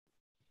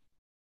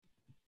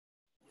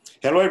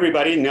Hello,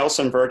 everybody.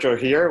 Nelson Virgil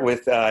here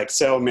with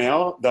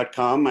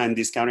ExcelMale.com and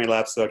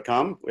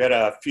DiscountingLabs.com. We had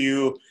a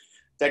few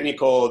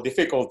technical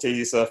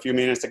difficulties a few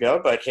minutes ago,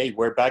 but hey,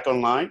 we're back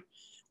online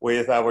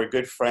with our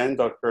good friend,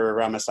 Dr.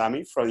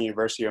 Ramasamy from the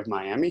University of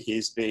Miami.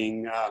 He's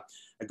being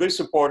a good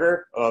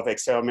supporter of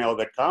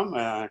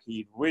ExcelMale.com.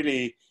 He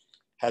really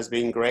has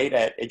been great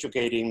at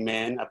educating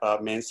men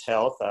about men's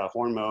health,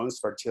 hormones,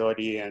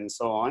 fertility, and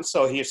so on.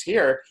 So he's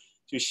here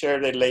to share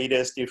the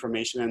latest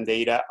information and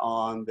data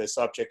on the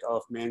subject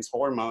of men's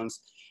hormones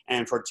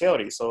and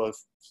fertility. So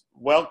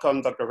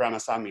welcome, Dr.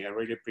 Ramasamy. I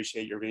really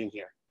appreciate your being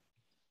here.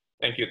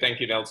 Thank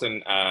you,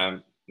 Nelson.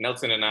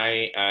 Nelson and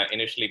I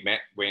initially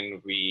met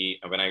when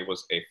I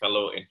was a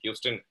fellow in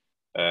Houston.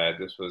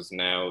 This was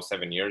now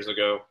 7 years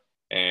ago,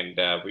 and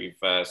we've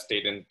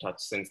stayed in touch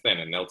since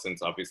then. And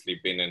Nelson's obviously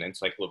been an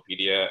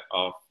encyclopedia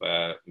of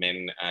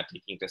men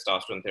taking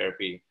testosterone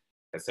therapy.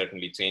 Has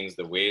certainly changed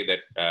the way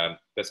that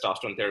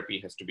testosterone therapy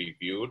has to be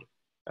viewed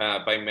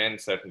by men.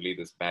 Certainly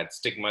this bad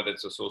stigma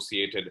that's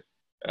associated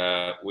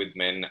with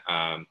men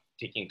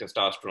taking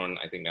testosterone.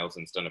 I think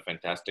Nelson's done a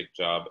fantastic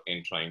job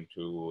in trying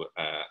to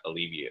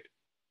alleviate.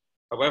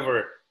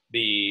 However,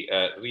 the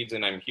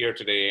reason I'm here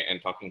today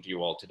and talking to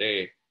you all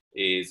today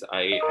is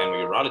I am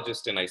a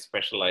urologist and I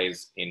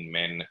specialize in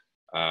men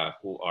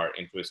who are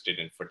interested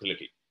in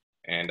fertility.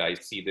 And I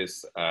see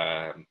this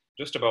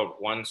just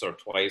about once or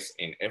twice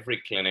in every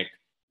clinic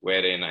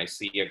wherein I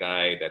see a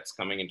guy that's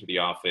coming into the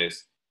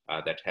office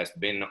that has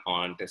been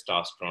on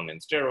testosterone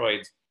and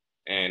steroids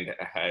and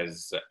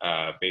has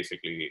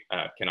basically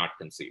cannot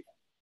conceive.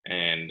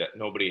 And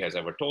nobody has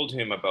ever told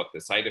him about the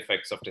side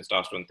effects of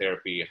testosterone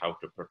therapy, how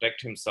to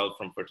protect himself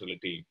from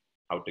fertility,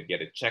 how to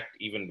get it checked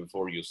even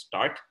before you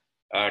start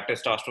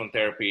testosterone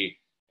therapy,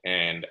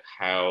 and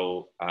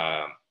how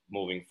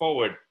moving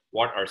forward,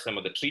 what are some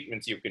of the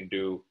treatments you can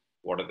do,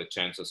 what are the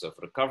chances of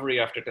recovery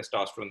after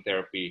testosterone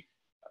therapy,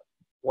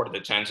 what are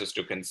the chances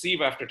to conceive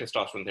after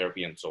testosterone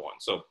therapy, and so on.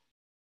 So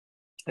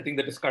I think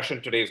the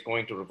discussion today is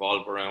going to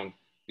revolve around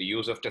the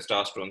use of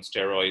testosterone,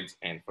 steroids,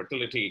 and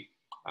fertility.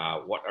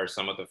 What are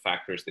some of the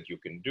factors that you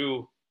can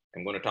do?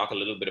 I'm going to talk a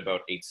little bit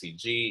about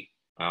hCG,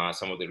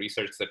 some of the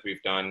research that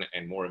we've done,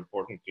 and more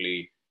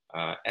importantly,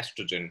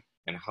 estrogen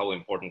and how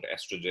important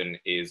estrogen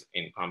is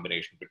in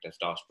combination with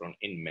testosterone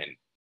in men.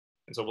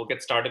 And so we'll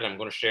get started. I'm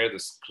going to share the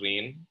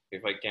screen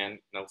if I can,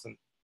 Nelson.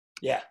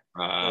 Yeah.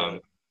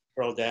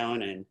 Scroll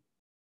down and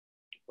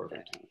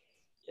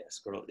yeah,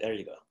 scroll. There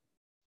you go.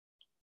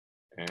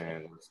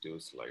 And let's do a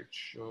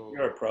slideshow.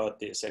 You're a pro at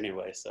this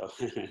anyway, so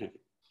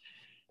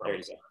there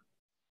you go.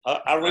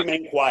 I'll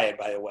remain quiet,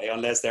 by the way,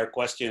 unless there are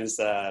questions,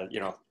 that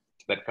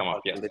come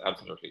up. Yes,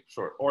 absolutely,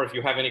 sure. Or if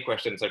you have any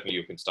questions, certainly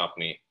you can stop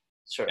me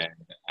and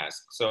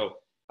ask. So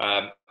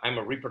I'm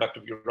a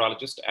reproductive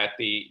urologist at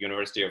the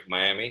University of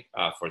Miami.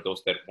 For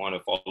those that want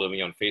to follow me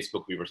on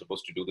Facebook, we were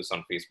supposed to do this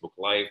on Facebook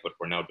Live, but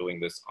we're now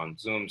doing this on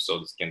Zoom, so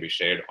this can be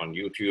shared on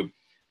YouTube.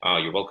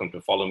 You're welcome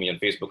to follow me on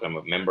Facebook. I'm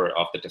a member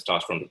of the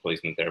Testosterone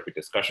Replacement Therapy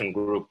Discussion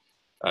Group.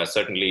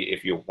 Certainly,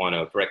 if you want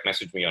to direct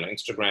message me on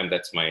Instagram,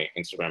 that's my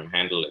Instagram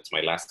handle. It's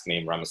my last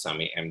name,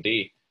 Ramasamy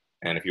MD.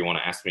 And if you want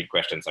to ask me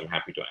questions, I'm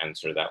happy to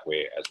answer that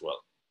way as well.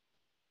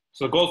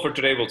 So the goal for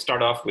today, we'll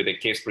start off with a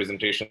case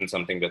presentation,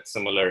 something that's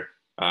similar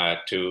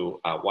to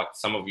what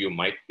some of you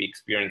might be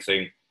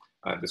experiencing.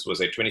 This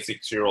was a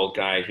 26-year-old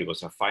guy. He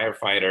was a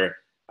firefighter.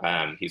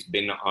 He's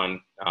been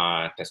on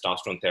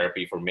testosterone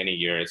therapy for many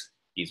years.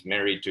 He's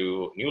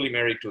newly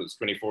married to his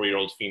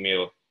 24-year-old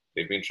female.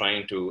 They've been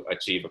trying to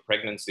achieve a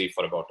pregnancy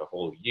for about a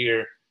whole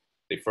year.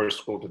 They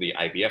first go to the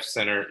IVF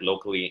center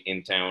locally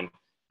in town.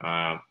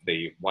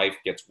 The wife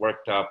gets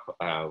worked up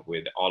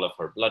with all of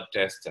her blood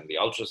tests and the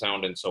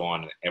ultrasound and so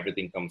on, and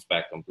everything comes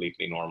back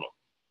completely normal.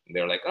 And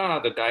they're like,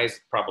 the guy's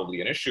probably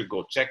an issue,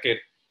 go check it.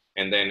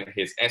 And then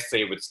his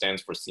assay, which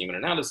stands for semen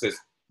analysis,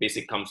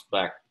 basically comes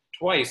back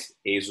twice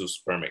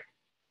azoospermic,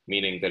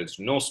 meaning there is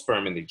no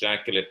sperm in the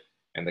ejaculate.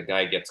 And the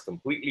guy gets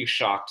completely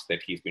shocked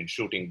that he's been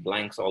shooting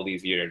blanks all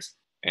these years,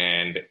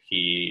 and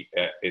he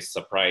is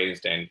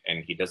surprised and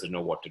he doesn't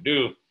know what to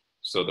do.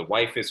 So the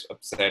wife is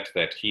upset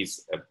that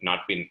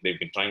they've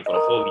been trying for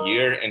a whole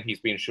year and he's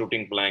been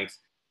shooting blanks.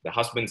 The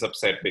husband's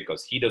upset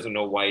because he doesn't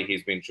know why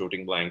he's been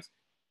shooting blanks,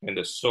 and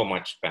there's so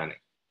much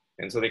panic.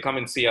 And so they come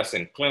and see us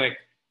in clinic,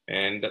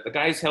 and the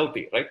guy's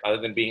healthy, right?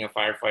 Other than being a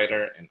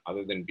firefighter and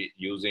other than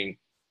using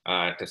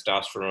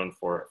testosterone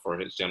for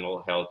his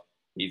general health,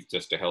 he's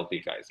just a healthy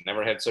guy. He's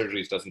never had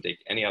surgeries, doesn't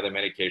take any other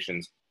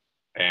medications.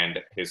 And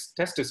his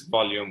testis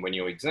volume, when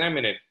you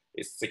examine it,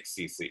 is 6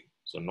 cc.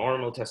 So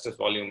normal testis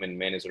volume in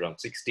men is around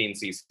 16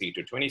 cc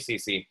to 20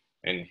 cc,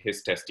 and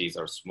his testes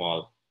are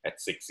small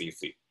at 6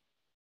 cc.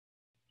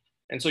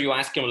 And so you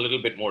ask him a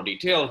little bit more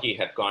detail. He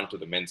had gone to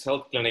the men's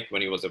health clinic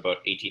when he was about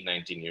 18,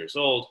 19 years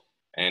old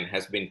and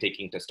has been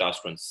taking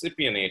testosterone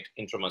cypionate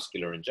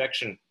intramuscular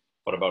injection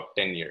for about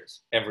 10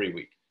 years, every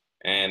week.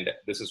 And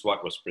this is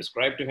what was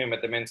prescribed to him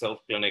at the men's health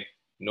clinic.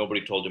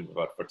 Nobody told him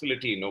about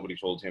fertility. Nobody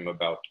told him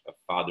about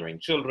fathering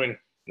children.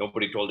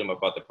 Nobody told him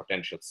about the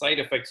potential side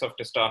effects of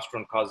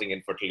testosterone causing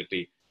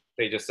infertility.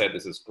 They just said,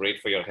 this is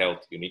great for your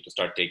health. You need to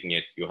start taking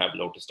it. You have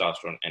low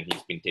testosterone, and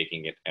he's been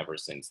taking it ever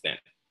since then.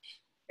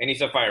 And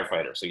he's a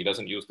firefighter, so he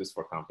doesn't use this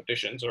for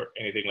competitions or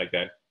anything like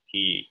that.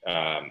 He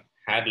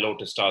had low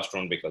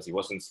testosterone because he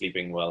wasn't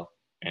sleeping well,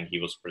 and he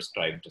was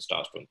prescribed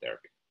testosterone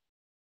therapy.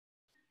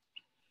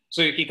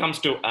 So he comes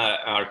to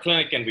our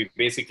clinic, and we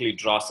basically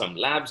draw some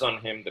labs on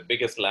him. The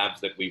biggest labs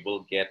that we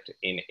will get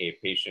in a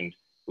patient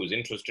who's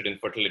interested in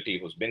fertility,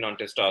 who's been on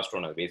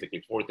testosterone, are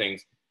basically 4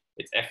 things.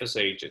 It's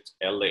FSH, it's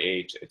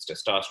LH, it's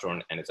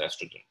testosterone, and it's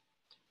estrogen.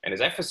 And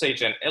his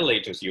FSH and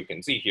LH, as you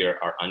can see here,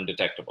 are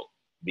undetectable.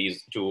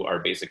 These 2 are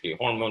basically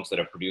hormones that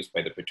are produced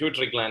by the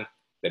pituitary gland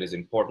that is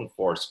important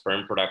for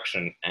sperm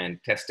production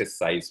and testis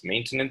size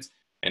maintenance,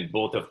 and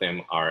both of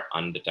them are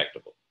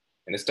undetectable.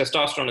 And his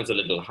testosterone is a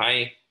little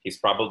high. He's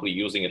probably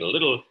using it a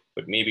little,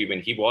 but maybe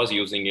when he was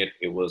using it,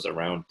 it was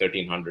around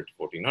 1300 to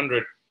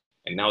 1400.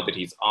 And now that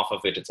he's off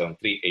of it, it's on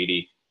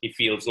 380. He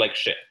feels like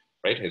shit,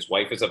 right? His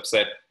wife is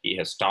upset. He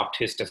has stopped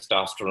his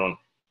testosterone.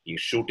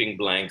 He's shooting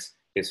blanks.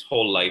 His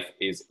whole life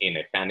is in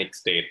a panic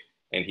state,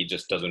 and he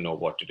just doesn't know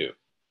what to do.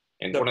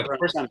 And one of the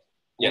first,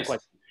 yes.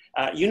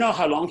 You know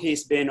how long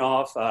he's been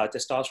off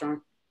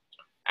testosterone?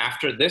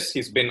 After this,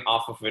 he's been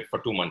off of it for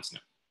 2 months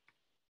now.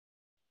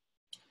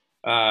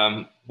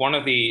 One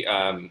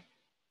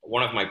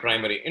of my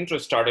primary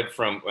interests started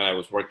from when I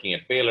was working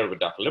at Baylor with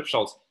Dr.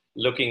 Lipschultz,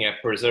 looking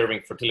at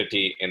preserving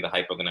fertility in the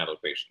hypogonadal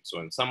patient.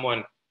 So in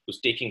someone who's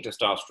taking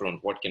testosterone,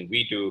 what can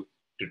we do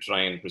to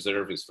try and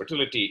preserve his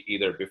fertility,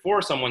 either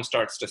before someone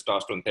starts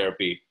testosterone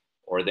therapy,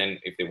 or then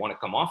if they want to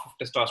come off of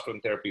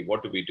testosterone therapy,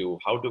 what do we do?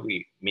 How do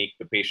we make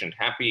the patient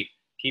happy,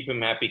 keep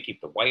him happy,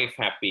 keep the wife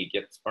happy,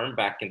 get sperm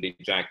back in the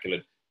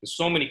ejaculate? There's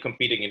so many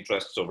competing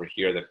interests over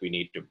here that we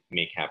need to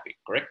make happy,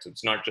 correct? So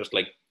it's not just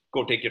like,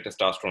 go take your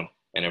testosterone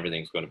and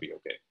everything's going to be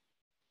okay.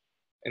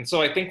 And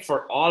so I think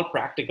for all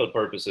practical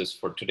purposes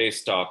for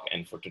today's talk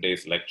and for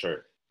today's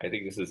lecture, I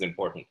think this is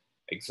important.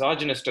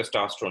 Exogenous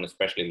testosterone,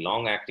 especially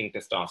long-acting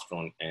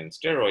testosterone and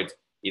steroids,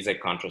 is a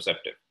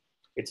contraceptive.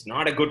 It's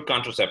not a good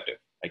contraceptive.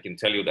 I can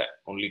tell you that.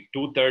 Only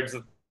 2/3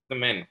 of the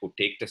men who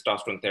take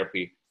testosterone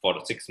therapy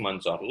for 6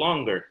 months or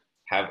longer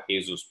have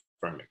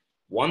azoospermia.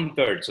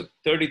 1/3, so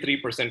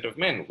 33% of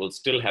men will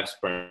still have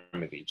sperm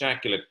in the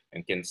ejaculate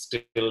and can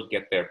still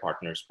get their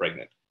partners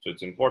pregnant. So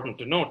it's important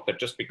to note that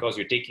just because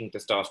you're taking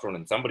testosterone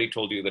and somebody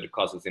told you that it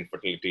causes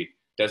infertility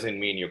doesn't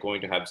mean you're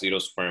going to have 0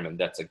 sperm, and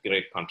that's a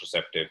great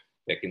contraceptive.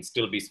 There can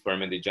still be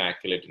sperm in the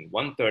ejaculate in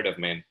 1/3 of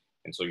men,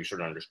 and so you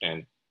should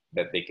understand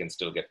that they can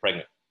still get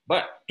pregnant.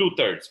 But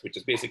 2/3, which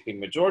is basically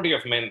majority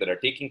of men that are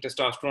taking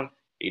testosterone,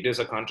 it is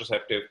a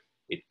contraceptive.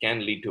 It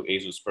can lead to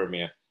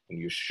azoospermia, and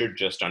you should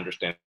just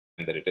understand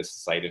that it is a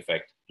side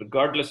effect,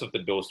 regardless of the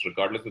dose,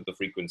 regardless of the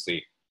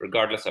frequency,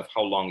 regardless of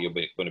how long you're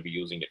going to be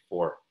using it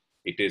for.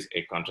 It is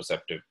a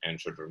contraceptive and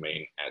should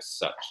remain as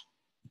such.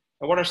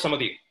 Now, what are some of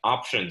the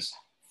options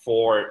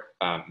for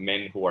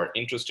men who are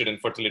interested in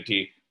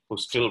fertility, who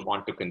still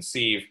want to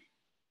conceive?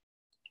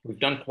 We've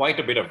done quite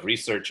a bit of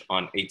research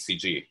on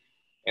hCG.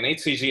 And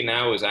hCG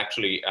now is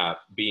actually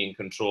being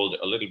controlled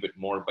a little bit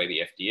more by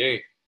the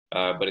FDA,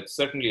 but it's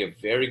certainly a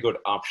very good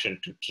option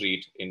to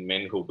treat in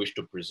men who wish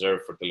to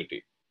preserve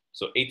fertility.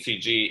 So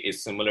hCG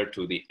is similar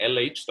to the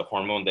LH, the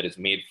hormone that is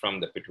made from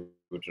the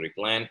pituitary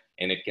gland,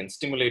 and it can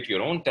stimulate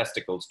your own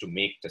testicles to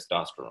make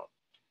testosterone.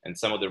 And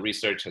some of the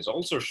research has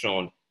also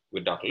shown,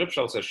 with Dr.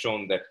 Lipschultz has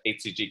shown, that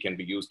hCG can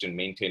be used in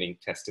maintaining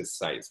testis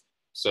size.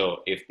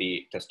 So if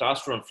the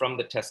testosterone from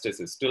the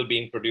testis is still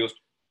being produced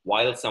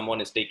while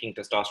someone is taking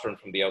testosterone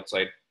from the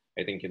outside,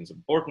 I think it's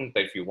important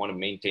that if you want to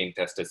maintain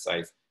testis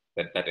size,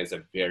 that is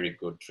a very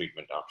good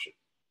treatment option.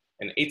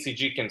 And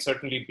hCG can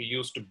certainly be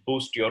used to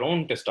boost your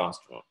own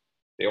testosterone.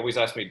 They always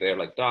ask me, they're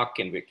like, Doc,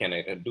 can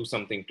I do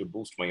something to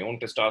boost my own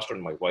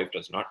testosterone? My wife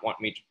does not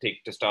want me to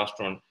take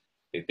testosterone.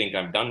 They think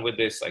I'm done with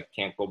this. I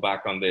can't go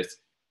back on this.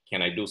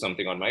 Can I do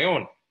something on my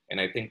own?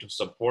 And I think to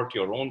support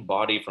your own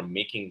body from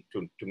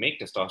to make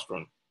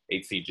testosterone,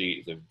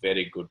 hCG is a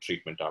very good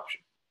treatment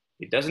option.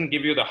 It doesn't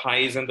give you the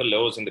highs and the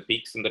lows and the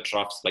peaks and the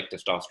troughs like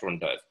testosterone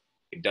does.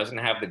 It doesn't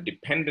have the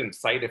dependent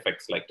side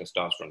effects like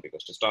testosterone,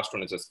 because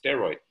testosterone is a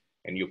steroid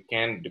and you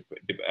can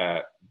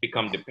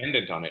become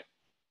dependent on it.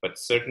 But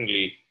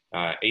certainly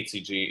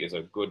hCG is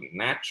a good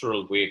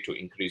natural way to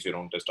increase your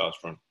own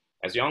testosterone,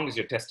 as long as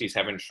your testes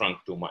haven't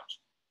shrunk too much.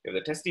 If the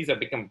testes have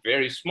become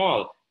very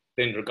small,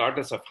 then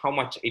regardless of how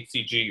much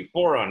hCG you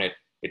pour on it,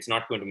 it's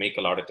not going to make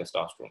a lot of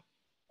testosterone.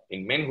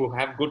 In men who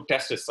have good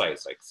testis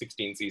size, like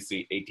 16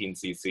 cc, 18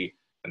 cc,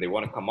 and they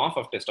want to come off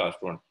of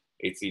testosterone,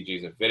 hCG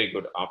is a very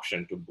good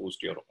option to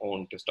boost your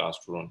own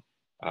testosterone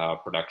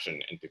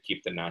production and to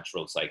keep the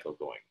natural cycle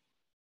going.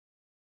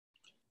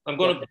 I'm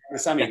going to...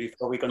 Ramasamy,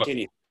 before we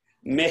continue.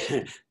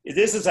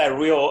 This is a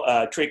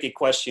real tricky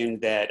question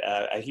that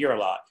I hear a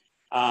lot.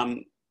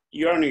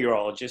 You're a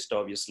urologist,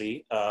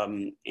 obviously,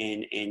 and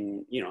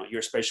you know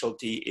your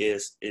specialty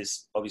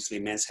is obviously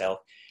men's health.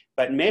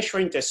 But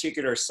measuring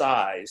testicular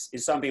size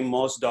is something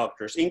most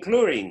doctors,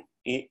 including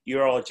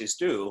urologists,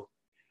 do.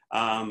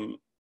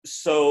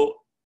 So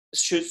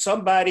should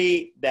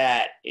somebody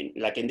that,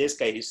 like in this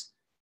case,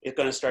 is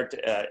going to start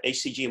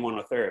hCG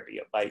monotherapy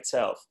by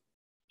itself,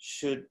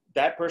 should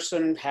that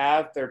person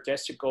have their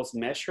testicles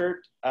measured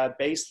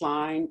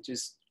baseline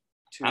just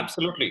to?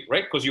 Absolutely,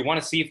 right? Because you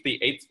want to see if the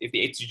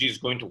hCG is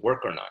going to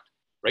work or not,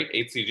 right?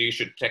 hCG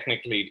should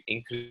technically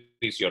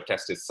increase your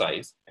testis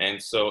size.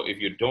 And so if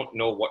you don't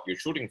know what you're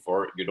shooting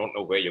for, you don't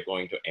know where you're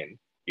going to end.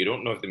 You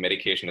don't know if the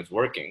medication is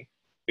working,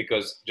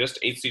 because just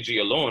hCG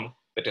alone,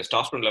 the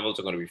testosterone levels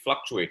are going to be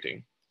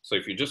fluctuating. So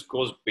if you just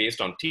go based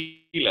on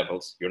T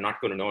levels, you're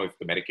not going to know if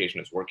the medication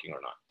is working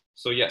or not.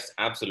 So yes,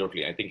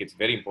 absolutely. I think it's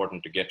very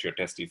important to get your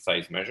testes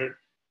size measured,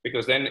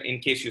 because then in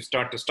case you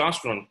start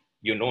testosterone,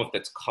 you know if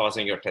that's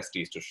causing your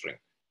testes to shrink,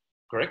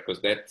 correct?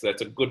 Because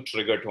that's a good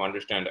trigger to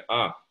understand,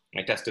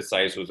 my testis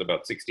size was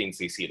about 16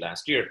 cc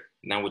last year.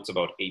 Now it's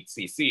about 8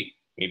 cc.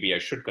 Maybe I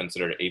should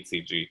consider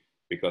hCG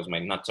because my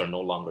nuts are no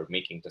longer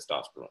making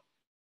testosterone.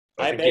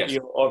 So I bet yes,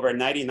 you over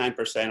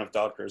 99% of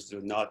doctors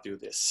do not do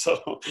this.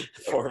 So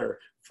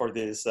for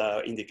this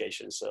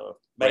indication. So,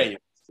 but right.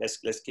 Anyway,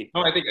 let's keep.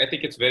 No, I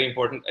think it's very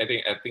important. I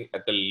think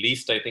at the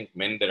least, I think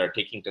men that are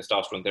taking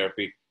testosterone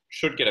therapy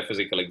should get a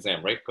physical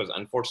exam, right? Because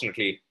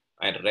unfortunately,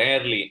 I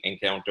rarely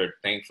encountered,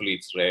 thankfully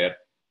it's rare,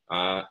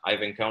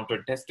 I've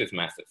encountered testis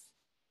masses.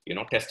 You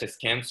know, testis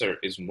cancer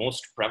is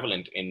most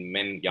prevalent in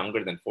men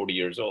younger than 40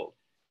 years old.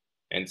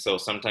 And so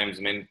sometimes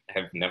men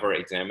have never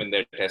examined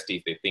their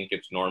testes. They think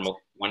it's normal.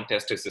 One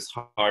testis is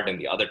hard and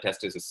the other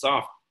testis is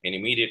soft. And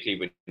immediately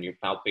when you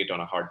palpate on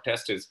a hard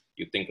testis,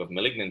 you think of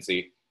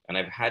malignancy. And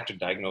I've had to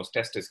diagnose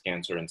testis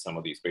cancer in some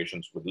of these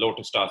patients with low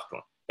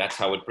testosterone. That's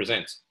how it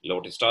presents.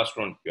 Low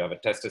testosterone, you have a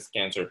testis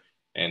cancer,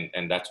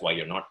 and that's why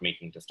you're not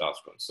making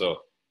testosterone. So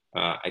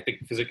I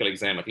think physical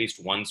exam at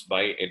least once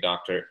by a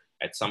doctor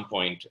at some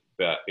point,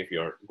 if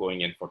you're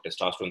going in for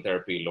testosterone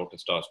therapy, low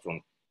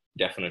testosterone,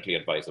 definitely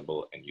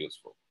advisable and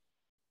useful.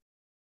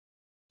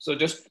 So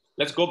just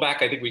let's go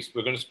back. I think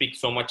we're going to speak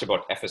so much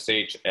about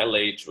FSH,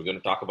 LH. We're going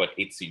to talk about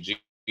hCG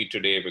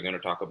today. We're going to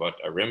talk about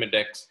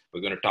Arimidex.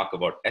 We're going to talk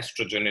about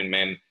estrogen in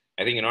men.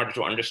 I think in order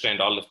to understand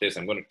all of this,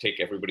 I'm going to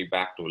take everybody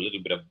back to a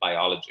little bit of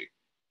biology.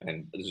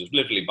 And this is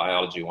literally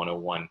biology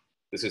 101.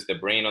 This is the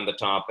brain on the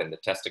top and the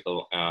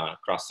testicle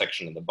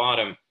cross-section in the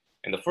bottom.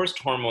 And the first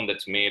hormone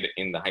that's made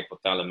in the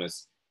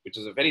hypothalamus, which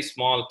is a very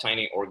small,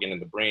 tiny organ in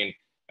the brain,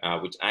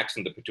 which acts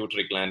in the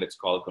pituitary gland, it's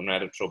called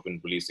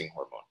gonadotropin releasing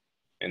hormone.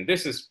 And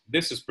this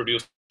is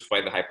produced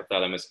by the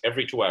hypothalamus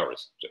every 2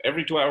 hours. So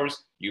every 2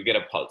 hours, you get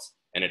a pulse,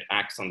 and it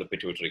acts on the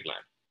pituitary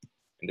gland.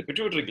 And the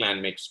pituitary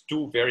gland makes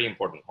two very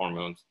important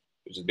hormones,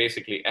 which is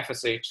basically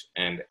FSH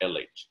and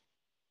LH.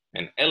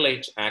 And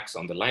LH acts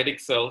on the Leydig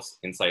cells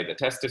inside the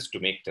testis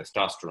to make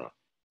testosterone.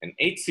 And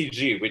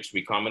hCG, which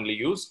we commonly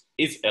use,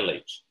 is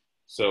LH.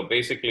 So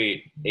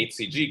basically,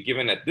 hCG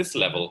given at this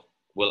level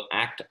will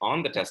act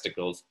on the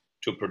testicles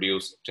to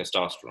produce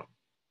testosterone.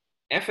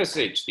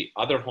 FSH, the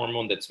other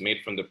hormone that's made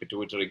from the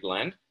pituitary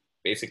gland,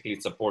 basically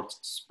supports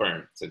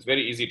sperm. So it's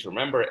very easy to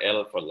remember,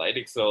 L for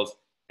Leydig cells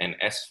and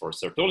S for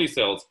Sertoli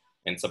cells,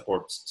 and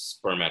supports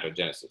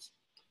spermatogenesis.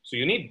 So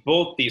you need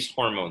both these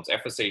hormones,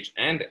 FSH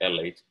and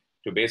LH,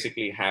 to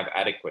basically have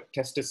adequate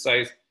testis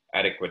size,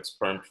 adequate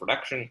sperm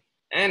production,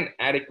 and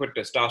adequate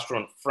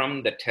testosterone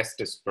from the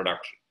testis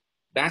production.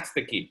 That's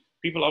the key.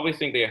 People always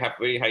think they have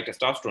very high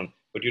testosterone,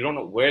 but you don't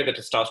know where the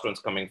testosterone is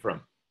coming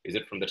from. Is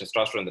it from the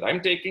testosterone that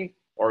I'm taking,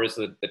 or is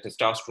it the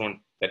testosterone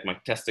that my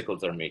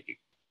testicles are making?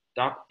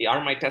 Doc,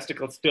 are my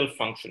testicles still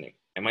functioning?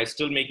 Am I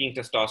still making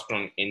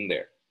testosterone in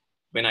there?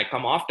 When I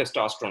come off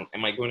testosterone,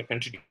 am I going to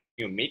continue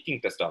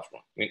making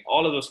testosterone? I mean,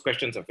 all of those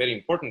questions are very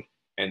important.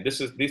 And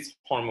this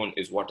hormone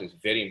is what is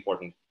very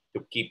important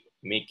to keep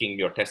making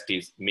your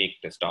testes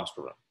make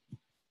testosterone.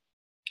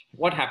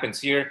 What happens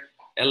here?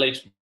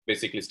 LH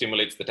basically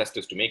stimulates the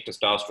testes to make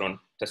testosterone.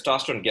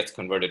 Testosterone gets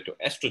converted to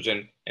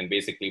estrogen and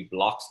basically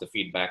blocks the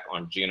feedback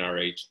on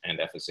GnRH and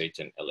FSH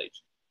and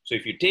LH. So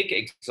if you take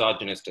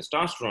exogenous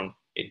testosterone,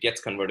 it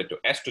gets converted to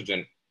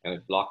estrogen and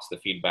it blocks the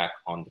feedback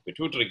on the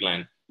pituitary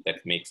gland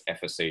that makes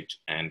FSH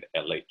and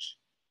LH.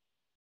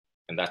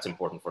 And that's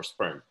important for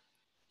sperm.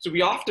 So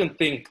we often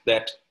think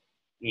that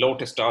low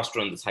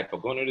testosterone, this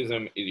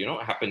hypogonadism,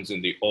 happens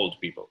in the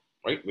old people,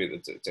 right?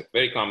 It's a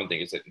very common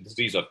thing. It's a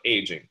disease of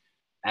aging.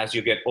 As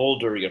you get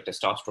older, your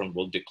testosterone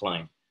will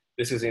decline.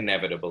 This is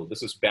inevitable.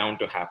 This is bound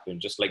to happen,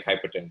 just like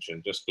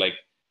hypertension, just like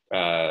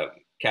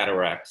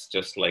cataracts,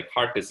 just like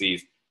heart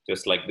disease,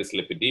 just like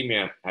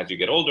dyslipidemia. As you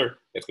get older,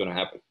 it's going to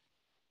happen.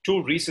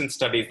 Two recent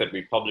studies that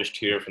we published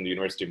here from the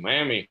University of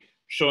Miami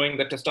showing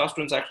that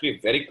testosterone is actually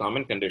a very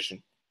common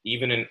condition,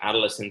 even in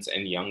adolescents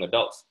and young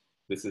adults.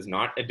 This is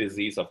not a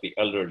disease of the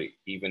elderly.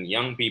 Even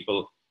young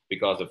people,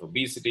 because of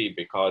obesity,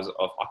 because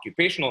of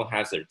occupational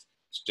hazards,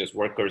 such as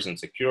workers in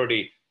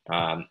security,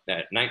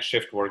 night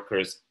shift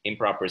workers,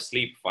 improper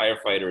sleep,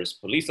 firefighters,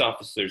 police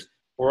officers,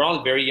 who are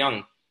all very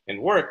young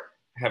and work,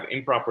 have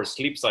improper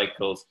sleep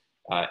cycles,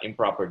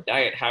 improper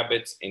diet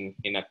habits,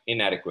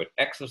 inadequate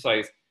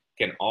exercise,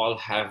 can all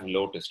have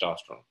low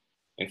testosterone.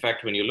 In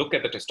fact, when you look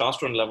at the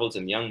testosterone levels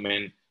in young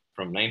men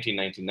from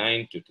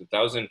 1999 to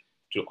 2000,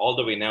 to all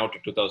the way now to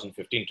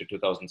 2015 to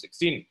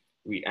 2016,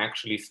 we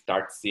actually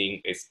start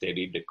seeing a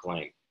steady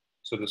decline.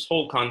 So this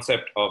whole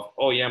concept of,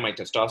 oh yeah, my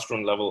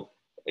testosterone level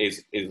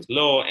is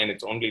low and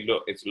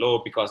it's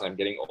low because I'm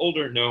getting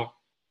older. No,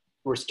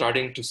 we're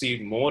starting to see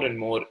more and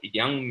more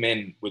young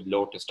men with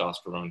low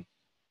testosterone.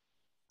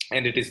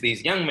 And it is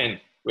these young men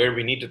where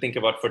we need to think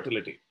about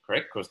fertility,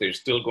 correct? Because they're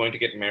still going to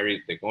get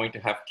married, they're going to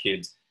have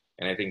kids.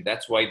 And I think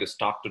that's why this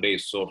talk today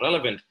is so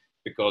relevant,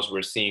 because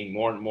we're seeing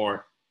more and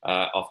more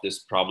of this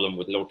problem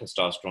with low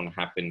testosterone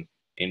happen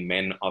in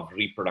men of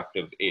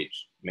reproductive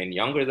age, men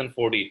younger than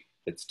 40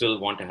 that still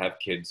want to have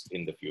kids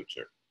in the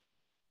future.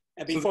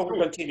 And before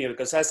we continue,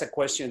 because that's a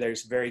question that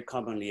is very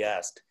commonly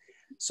asked.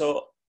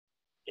 So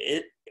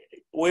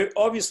we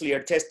obviously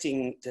are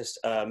testing this,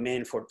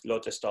 men for low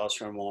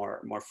testosterone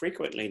more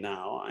frequently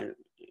now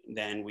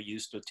than we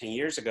used to 10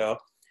 years ago.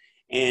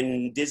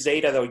 And this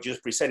data that we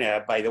just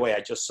presented, by the way, I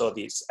just saw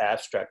this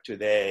abstract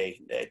today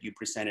that you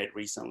presented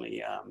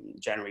recently,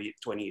 January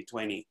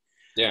 2020.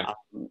 Yeah.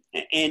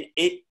 And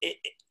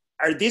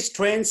are these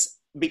trends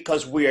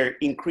because we're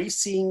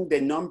increasing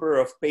the number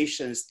of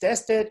patients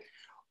tested,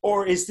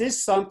 or is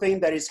this something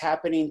that is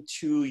happening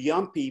to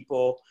young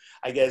people,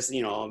 I guess,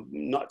 you know,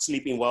 not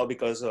sleeping well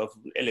because of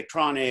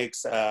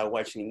electronics,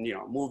 watching, you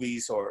know,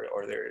 movies or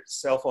their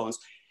cell phones?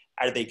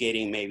 Are they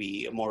getting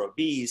maybe more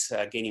obese,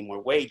 gaining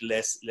more weight,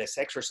 less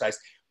exercise?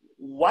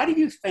 What do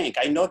you think?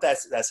 I know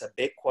that's a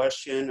big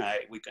question.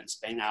 We can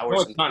spend hours.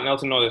 No, it's not,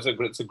 Nelson. No,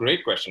 it's a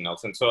great question,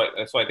 Nelson. So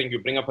I think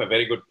you bring up a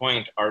very good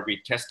point. Are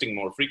we testing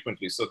more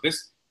frequently? So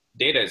this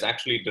data is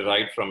actually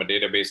derived from a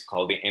database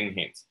called the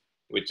NHANES,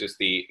 which is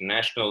the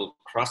National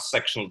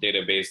Cross-Sectional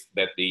Database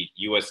that the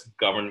US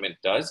government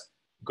does,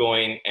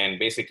 going and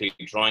basically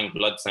drawing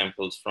blood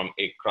samples from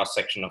a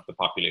cross-section of the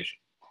population.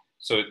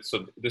 So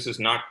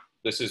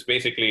this is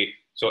basically,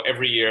 so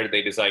every year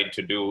they decide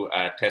to do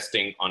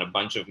testing on a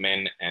bunch of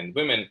men and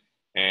women,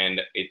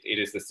 and it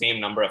is the same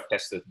number of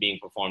tests that's being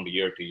performed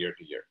year to year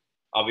to year.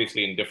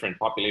 Obviously in different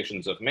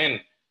populations of men,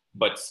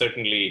 but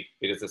certainly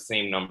it is the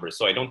same number.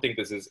 So I don't think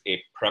this is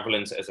a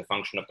prevalence as a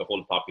function of the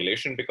whole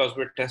population because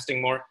we're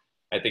testing more.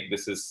 I think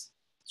this is,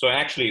 so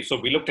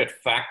we looked at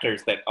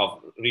factors of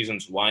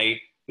reasons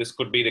why this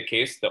could be the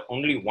case. The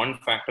only one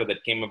factor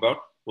that came about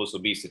was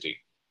obesity.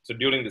 So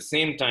during the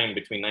same time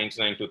between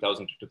 1999,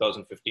 2000 to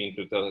 2015,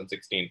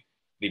 2016,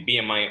 the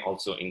BMI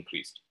also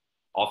increased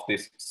of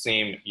this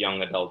same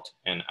young adult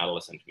and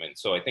adolescent men.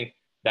 So I think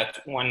that's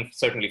one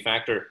certainly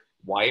factor.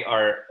 Why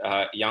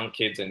are young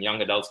kids and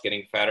young adults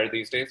getting fatter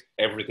these days?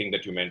 Everything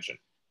that you mentioned.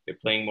 They're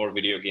playing more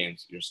video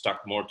games. You're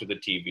stuck more to the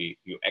TV.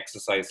 You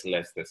exercise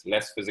less. There's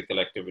less physical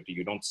activity.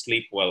 You don't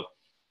sleep well,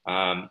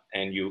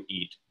 and you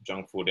eat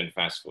junk food and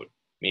fast food.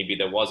 Maybe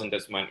there wasn't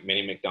as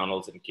many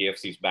McDonald's and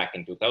KFCs back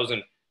in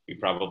 2000. We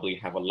probably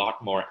have a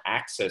lot more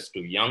access to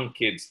young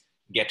kids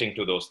getting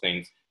to those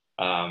things,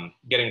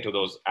 getting to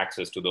those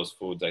access to those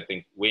foods. I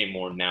think way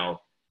more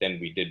now than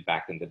we did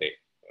back in the day.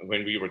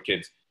 When we were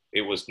kids,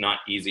 it was not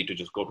easy to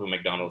just go to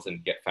McDonald's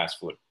and get fast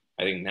food.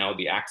 I think now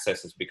the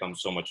access has become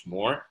so much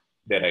more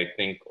that I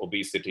think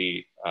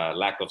obesity,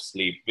 lack of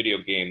sleep, video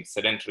games,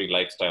 sedentary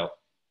lifestyle,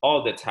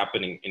 all that's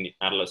happening in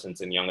adolescents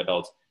and young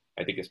adults,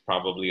 I think is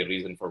probably a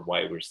reason for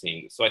why we're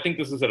seeing this. So I think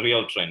this is a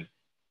real trend.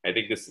 I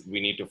think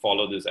we need to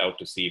follow this out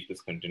to see if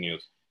this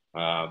continues.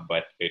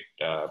 But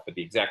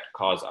the exact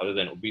cause other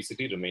than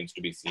obesity remains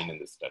to be seen in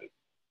this study.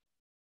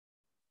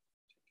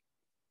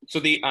 So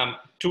the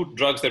two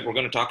drugs that we're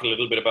going to talk a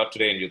little bit about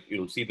today, and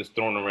you'll see this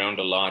thrown around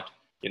a lot.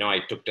 You know, I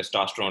took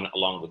testosterone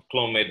along with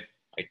Clomid.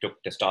 I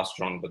took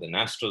testosterone with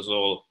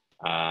Anastrozole.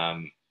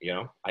 You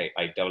know,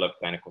 I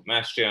developed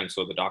gynecomastia, and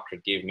so the doctor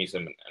gave me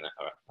some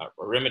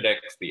Arimidex,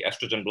 the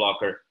estrogen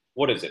blocker.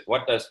 What is it?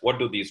 What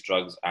do these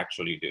drugs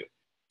actually do?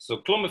 So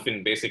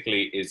clomiphene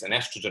basically is an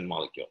estrogen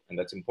molecule, and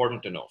that's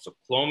important to know. So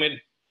Clomid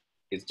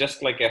is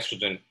just like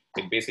estrogen.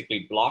 It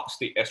basically blocks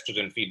the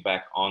estrogen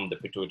feedback on the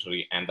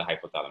pituitary and the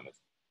hypothalamus,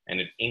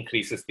 and it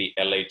increases the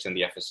LH and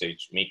the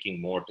FSH,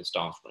 making more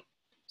testosterone.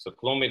 So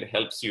Clomid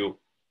helps you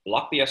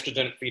block the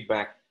estrogen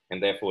feedback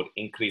and therefore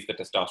increase the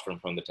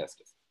testosterone from the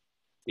testis.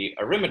 The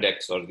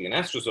Arimidex or the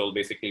Anastrozole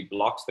basically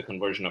blocks the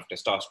conversion of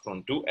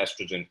testosterone to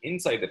estrogen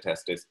inside the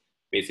testis,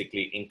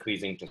 basically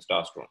increasing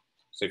testosterone.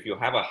 So if you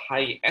have a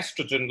high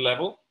estrogen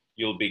level,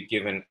 you'll be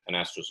given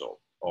Anastrozole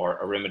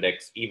or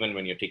Arimidex even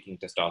when you're taking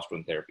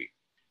testosterone therapy.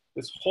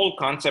 This whole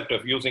concept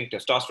of using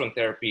testosterone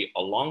therapy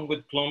along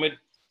with Clomid,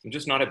 I'm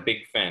just not a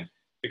big fan,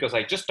 because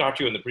I just taught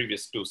you in the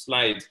previous two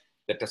slides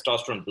that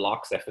testosterone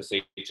blocks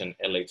FSH and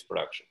LH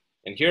production.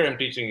 And here I'm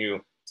teaching you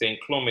saying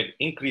Clomid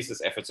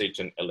increases FSH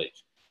and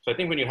LH. So I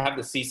think when you have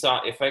the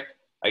seesaw effect,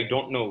 I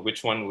don't know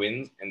which one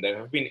wins, and there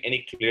have been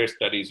any clear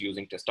studies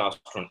using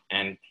testosterone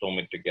and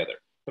Clomid together.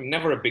 I'm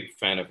never a big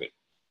fan of it.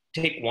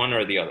 Take one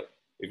or the other.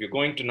 If you're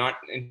going to not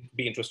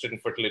be interested in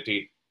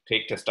fertility,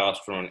 take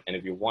testosterone. And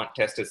if you want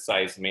testis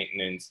size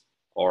maintenance,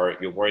 or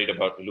you're worried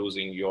about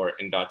losing your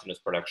endogenous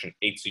production,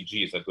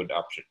 hCG is a good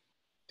option.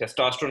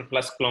 Testosterone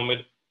plus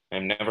Clomid,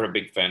 I'm never a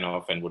big fan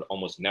of and would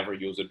almost never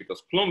use it,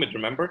 because Clomid,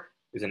 remember,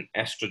 is an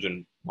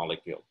estrogen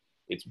molecule.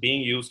 It's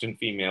being used in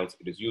females.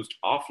 It is used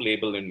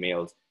off-label in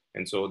males.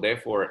 And so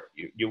therefore,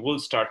 men will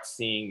start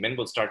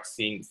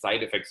seeing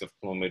side effects of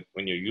Clomid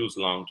when you use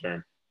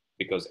long-term,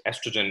 because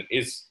estrogen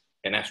is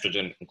an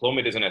estrogen, and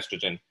Clomid is an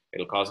estrogen.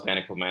 It'll cause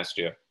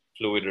gynecomastia,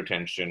 fluid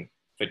retention,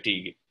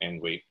 fatigue,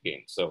 and weight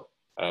gain. So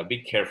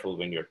be careful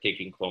when you're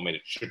taking Clomid.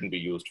 It shouldn't be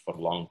used for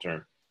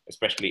long-term,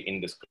 especially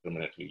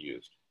indiscriminately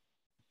used.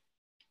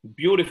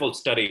 Beautiful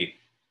study.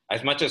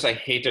 As much as I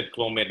hated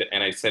Clomid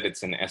and I said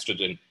it's an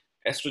estrogen,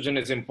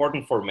 estrogen is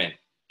important for men,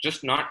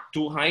 just not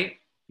too high,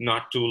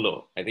 not too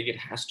low. I think it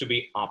has to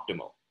be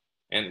optimal.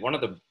 And one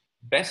of the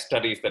best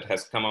studies that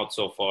has come out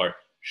so far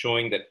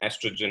showing that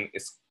estrogen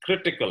is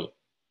critical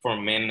for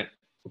men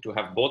to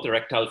have both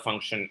erectile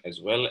function as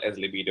well as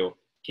libido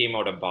came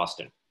out of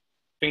Boston.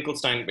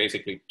 Finkelstein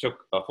basically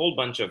took a whole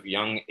bunch of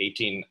young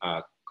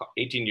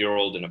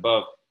 18-year-old and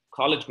above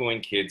college-going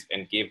kids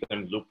and gave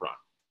them Lupron.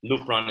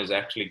 Lupron is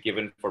actually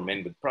given for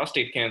men with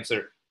prostate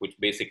cancer, which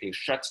basically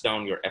shuts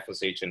down your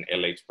FSH and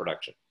LH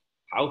production.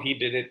 How he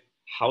did it,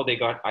 how they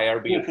got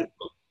IRB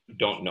approval,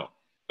 don't know.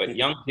 But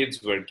young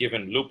kids were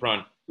given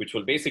Lupron, which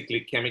will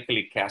basically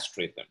chemically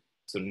castrate them.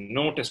 So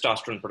no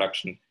testosterone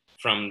production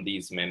from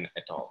these men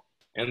at all.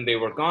 And they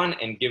were gone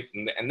and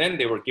then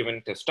they were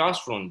given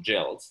testosterone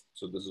gels.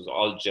 So this is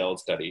all gel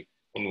study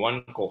in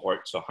one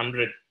cohort. So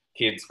 100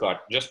 kids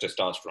got just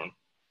testosterone.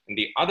 In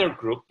the other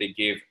group, they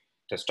gave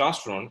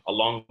testosterone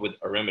along with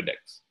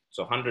Arimidex.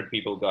 So 100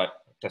 people got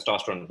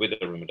testosterone with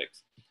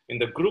Arimidex. In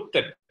the group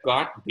that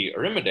got the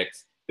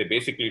Arimidex, they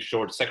basically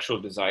showed sexual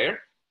desire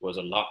was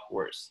a lot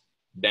worse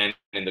than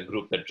in the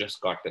group that just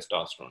got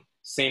testosterone.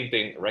 Same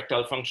thing,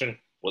 erectile function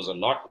was a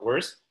lot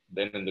worse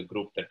than in the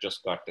group that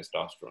just got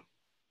testosterone.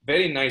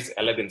 Very nice,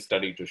 elegant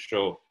study to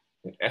show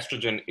that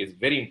estrogen is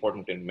very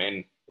important in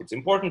men. It's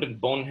important in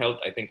bone health.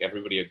 I think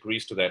everybody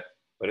agrees to that,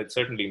 but it's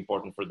certainly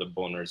important for the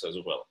boners as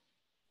well.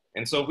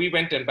 And so we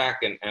went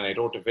back and I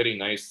wrote a very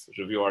nice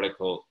review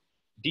article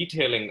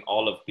detailing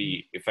all of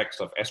the effects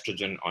of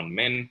estrogen on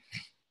men.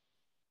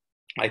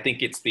 I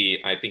think it's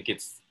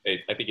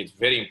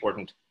very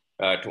important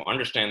to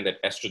understand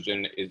that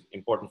estrogen is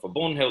important for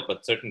bone health,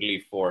 but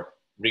certainly for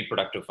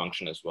reproductive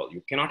function as well.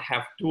 You cannot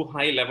have too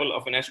high level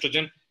of an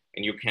estrogen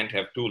and you can't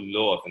have too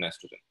low of an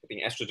estrogen. I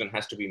think estrogen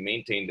has to be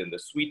maintained in the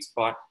sweet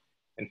spot.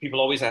 And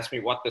people always ask me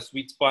what the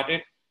sweet spot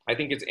is. I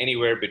think it's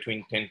anywhere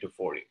between 10 to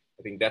 40.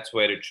 I think that's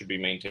where it should be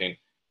maintained.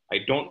 I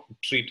don't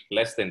treat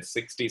less than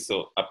 60,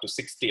 so up to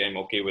 60, I'm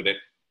okay with it.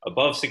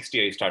 Above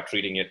 60, I start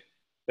treating it.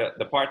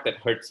 The part that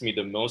hurts me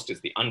the most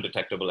is the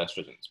undetectable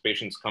estrogens.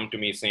 Patients come to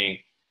me saying,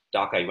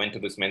 Doc, I went to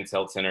this men's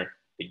health center.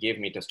 They gave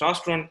me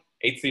testosterone,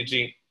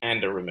 hCG,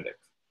 and Arimidex.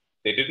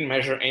 They didn't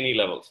measure any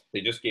levels.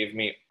 They just gave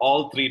me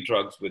all 3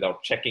 drugs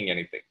without checking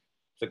anything.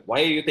 It's like,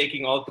 why are you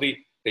taking all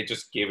 3? They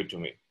just gave it to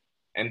me.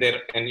 And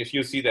if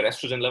you see their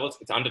estrogen levels,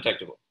 it's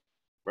undetectable,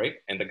 right?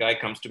 And the guy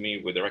comes to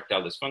me with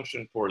erectile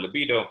dysfunction, poor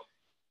libido.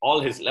 All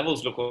his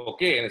levels look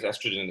okay, and his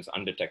estrogen is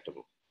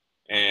undetectable.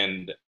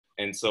 And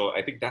so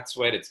I think that's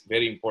where it's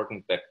very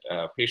important that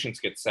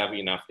patients get savvy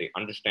enough. They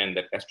understand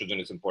that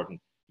estrogen is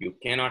important. You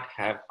cannot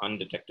have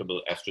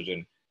undetectable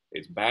estrogen.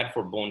 It's bad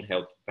for bone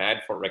health,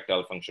 bad for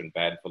erectile function,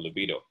 bad for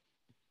libido.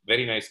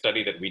 Very nice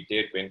study that we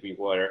did when we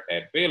were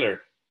at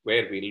Baylor,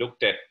 where we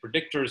looked at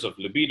predictors of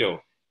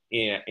libido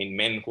in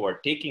men who are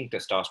taking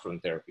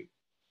testosterone therapy.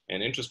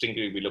 And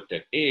interestingly, we looked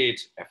at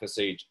age,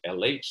 FSH,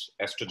 LH,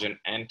 estrogen,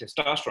 and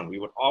testosterone. We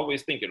would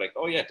always think, you're like,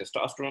 oh yeah,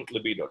 testosterone,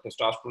 libido,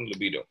 testosterone,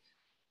 libido.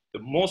 The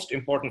most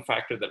important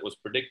factor that was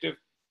predictive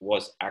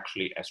was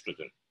actually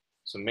estrogen.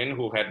 So men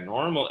who had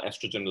normal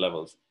estrogen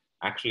levels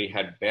actually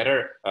had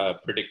better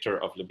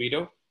predictor of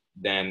libido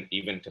than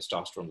even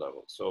testosterone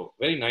levels. So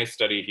very nice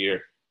study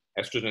here.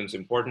 Estrogen is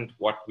important.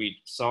 What we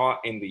saw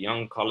in the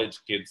young college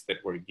kids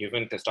that were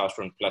given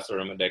testosterone plus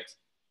Arimidex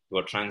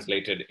were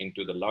translated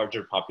into the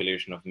larger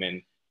population of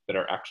men that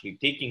are actually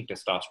taking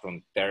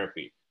testosterone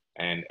therapy.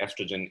 And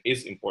estrogen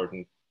is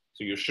important.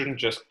 So you shouldn't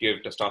just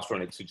give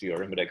testosterone, hCG, or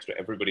Arimidex to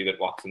everybody that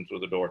walks in through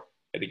the door.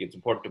 I think it's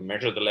important to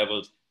measure the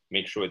levels,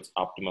 make sure it's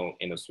optimal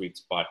in a sweet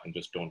spot, and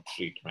just don't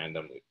treat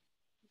randomly.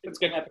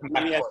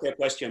 Let me ask you a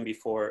question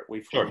before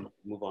we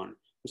move on.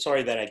 I'm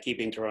sorry that I keep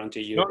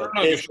interrupting you.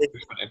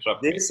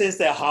 This is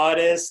the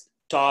hottest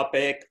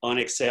topic on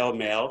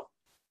ExcelMale.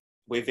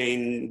 We've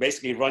been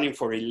basically running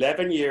for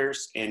 11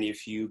 years. And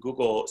if you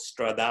Google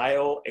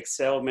Stradiol,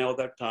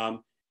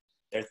 ExcelMale.com,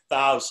 there are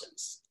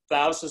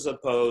thousands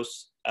of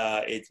posts.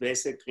 It's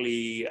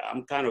basically,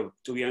 I'm kind of,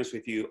 to be honest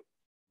with you,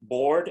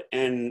 bored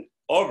and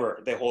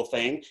over the whole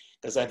thing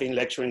because I've been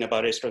lecturing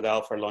about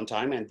estradiol for a long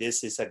time, and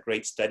this is a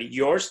great study.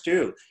 Yours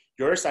too.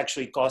 Yours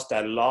actually cost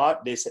a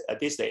lot, this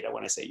data,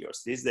 when I say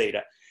yours, this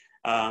data,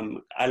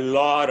 a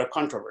lot of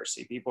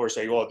controversy. People are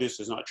saying, oh, this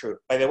is not true.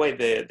 By the way,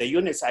 the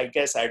units, I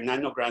guess, are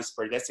nanograms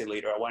per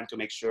deciliter. I wanted to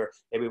make sure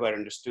everybody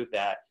understood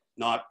that,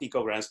 not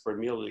picograms per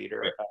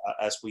milliliter,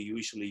 as we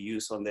usually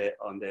use on the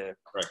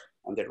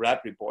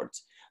RAP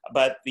reports.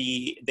 But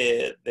the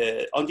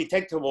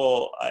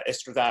undetectable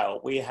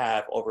estradiol, we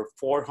have over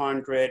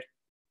 400,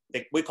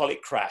 we call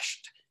it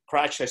crashed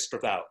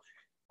estradiol.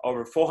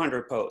 over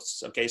 400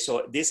 posts. Okay,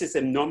 so this is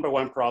the number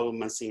one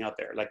problem I'm seeing out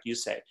there, like you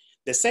say.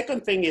 The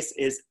second thing is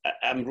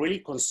I'm really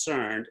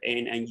concerned,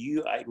 and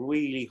I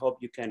really hope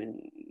you can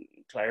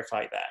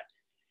clarify that.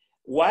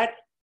 What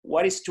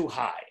is too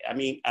high? I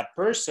mean, a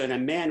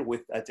man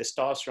with a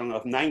testosterone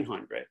of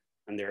 900,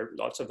 and there are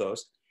lots of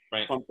those,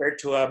 right, compared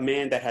to a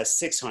man that has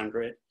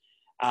 600,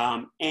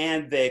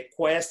 and the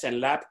Quest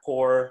and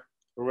LabCorp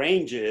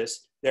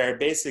ranges, they're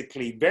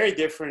basically very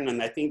different,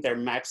 and I think they're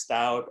maxed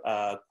out.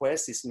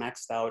 Quest is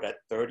maxed out at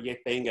 30, I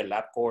think, and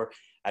LabCorp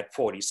at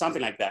 40,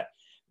 something like that.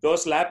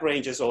 Those lab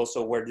ranges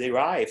also were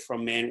derived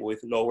from men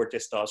with lower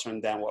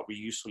testosterone than what we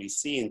usually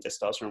see in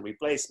testosterone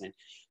replacement.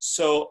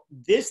 So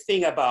this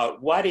thing about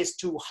what is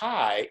too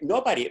high,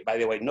 nobody, by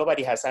the way,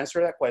 nobody has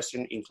answered that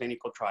question in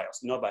clinical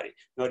trials. Nobody,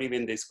 not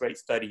even this great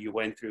study you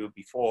went through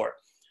before.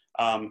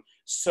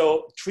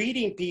 So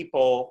treating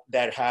people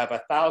that have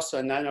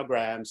 1,000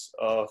 nanograms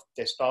of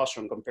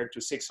testosterone compared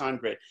to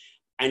 600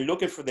 and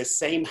looking for the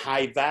same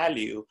high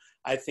value,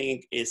 I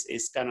think is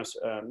kind of,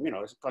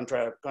 it's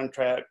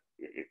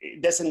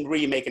it doesn't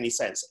really make any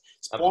sense.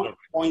 It's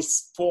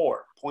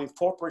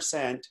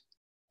 0.4%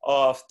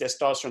 of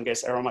testosterone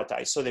gets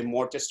aromatized. So the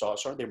more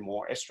testosterone, the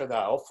more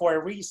estradiol for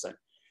a reason.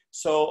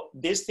 So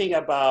this thing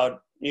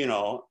about,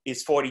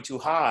 is 40 too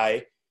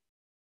high,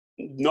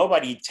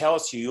 nobody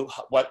tells you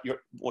what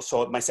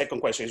so my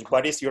second question is,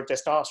 what is your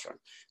testosterone?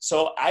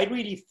 So I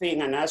really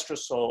think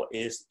anastrozole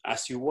is,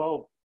 as you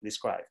well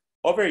described,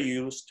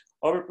 overused,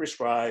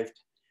 overprescribed,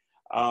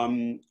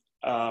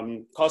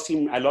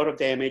 causing a lot of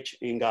damage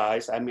in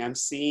guys. I mean, I'm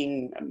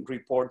seeing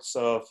reports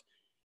of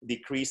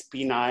decreased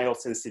penile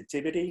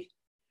sensitivity,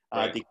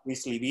 right,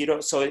 decreased libido.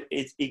 So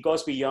it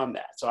goes beyond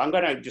that. So I'm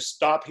gonna just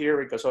stop here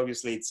because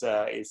obviously it's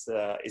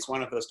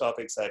one of those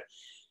topics that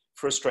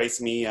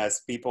frustrates me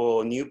as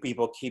new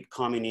people keep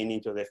coming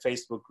into the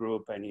Facebook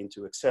group and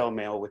into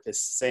ExcelMale with the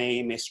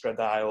same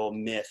estradiol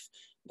myth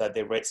that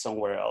they read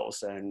somewhere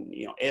else. And,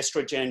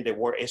 estrogen, the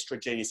word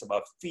estrogen is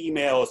about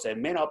females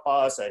and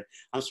menopause and,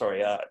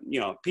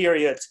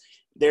 periods.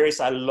 There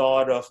is a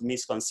lot of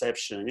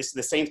misconception. It's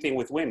the same thing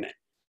with women.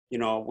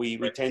 We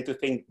tend to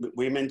think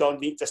women don't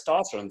need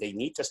testosterone. They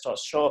need testosterone.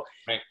 So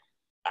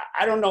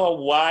I don't know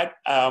what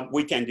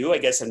we can do. I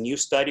guess a new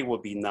study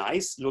would be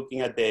nice,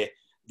 looking at the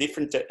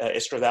different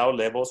estradiol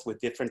levels with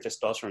different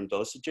testosterone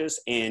dosages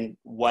and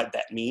what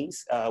that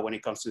means when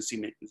it comes to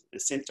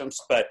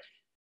symptoms. But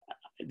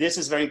this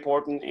is very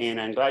important, and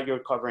I'm glad you're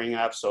covering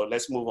up. So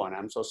let's move on.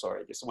 I'm so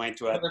sorry. Just wanted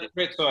to add. That's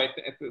great. So I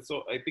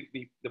think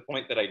the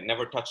point that I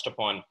never touched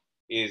upon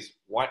is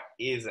what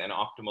is an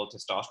optimal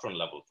testosterone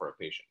level for a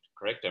patient.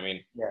 Correct. I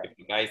mean, if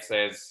the guy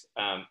says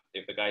I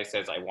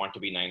want to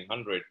be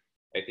 900,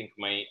 I think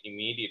my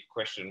immediate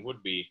question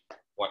would be,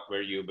 what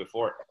were you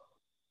before?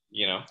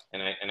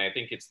 And I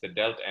think it's the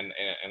delta, and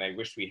I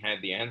wish we had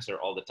the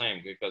answer all the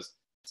time, because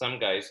some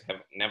guys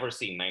have never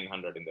seen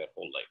 900 in their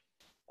whole life.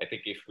 I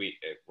think if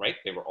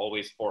they were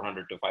always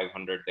 400 to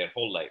 500 their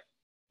whole life.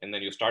 And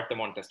then you start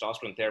them on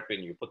testosterone therapy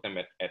and you put them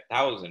at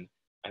 1,000,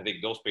 I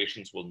think those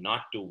patients will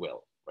not do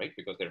well, right?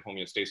 Because their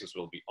homeostasis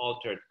will be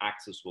altered,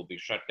 axis will be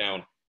shut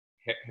down,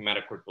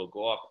 hematocrit will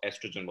go up,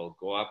 estrogen will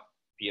go up,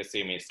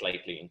 PSA may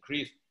slightly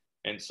increase.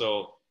 And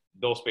so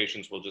those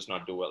patients will just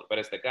not do well. But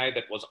as the guy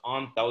that was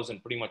on 1,000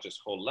 pretty much his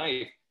whole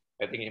life,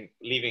 I think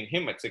leaving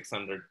him at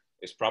 600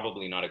 is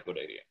probably not a good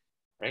idea,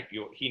 right?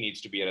 He needs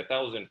to be at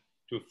 1,000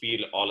 to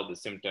feel all of the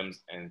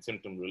symptoms and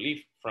symptom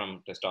relief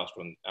from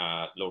testosterone,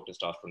 low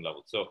testosterone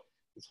levels. So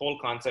this whole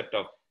concept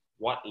of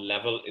what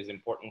level is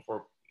important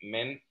for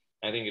men,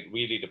 I think it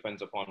really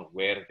depends upon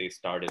where they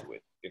started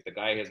with. If the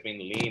guy has been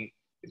lean,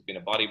 he's been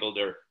a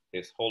bodybuilder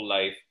his whole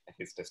life,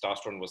 his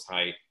testosterone was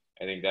high,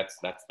 I think that's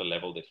the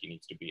level that he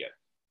needs to be at.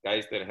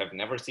 Guys that have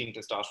never seen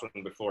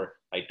testosterone before,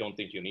 I don't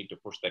think you need to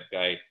push that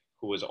guy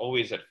who was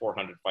always at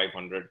 400,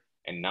 500,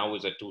 and now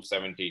is at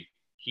 270.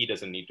 He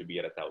doesn't need to be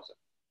at 1,000.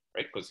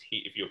 Right? Because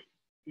if you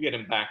get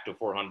him back to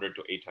 400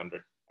 to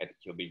 800, I think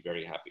he'll be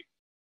very happy.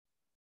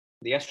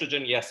 The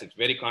estrogen, yes, it's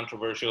very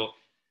controversial.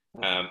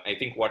 I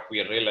think what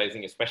we are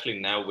realizing, especially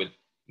now with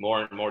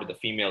more and more the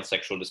female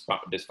sexual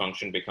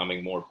dysfunction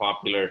becoming more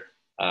popular,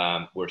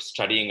 we're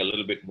studying a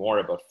little bit more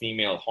about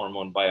female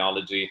hormone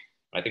biology.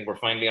 I think we're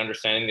finally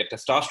understanding that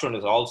testosterone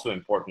is also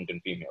important in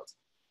females.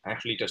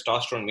 Actually,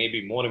 testosterone may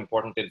be more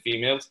important in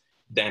females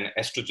than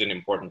estrogen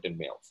important in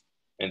males.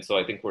 And so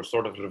I think we're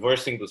sort of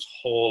reversing this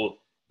whole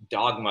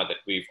dogma that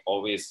we've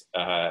always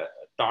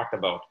talked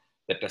about,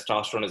 that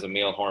testosterone is a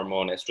male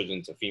hormone,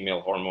 estrogen is a female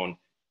hormone.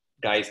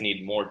 Guys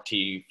need more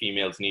T,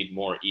 females need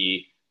more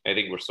E. I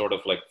think we're sort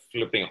of like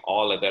flipping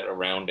all of that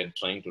around and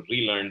trying to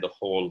relearn the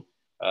whole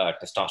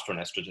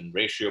testosterone estrogen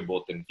ratio,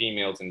 both in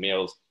females and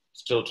males,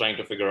 still trying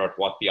to figure out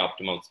what the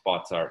optimal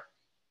spots are.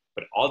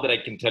 But all that I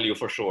can tell you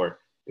for sure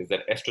is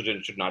that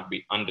estrogen should not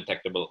be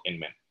undetectable in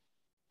men.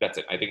 That's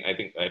it.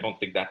 I don't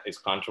think that is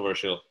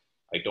controversial.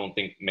 I don't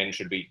think men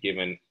should be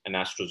given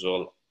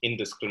anastrozole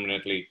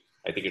indiscriminately.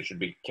 I think it should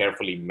be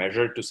carefully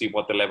measured to see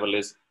what the level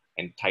is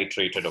and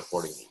titrated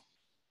accordingly.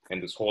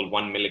 And this whole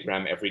 1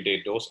 milligram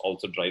everyday dose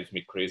also drives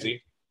me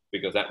crazy.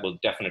 because that will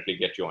definitely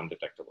get you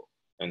undetectable.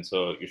 And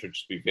so you should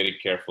just be very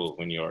careful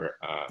when you're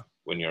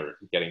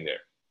getting there.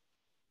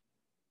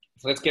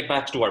 So let's get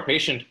back to our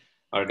patient.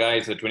 Our guy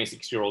is a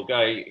 26-year-old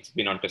guy. He's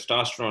been on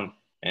testosterone,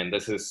 and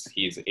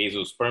he's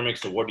azoospermic.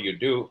 So what do you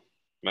do?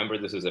 Remember,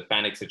 this is a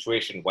panic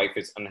situation. Wife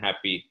is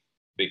unhappy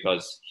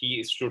because he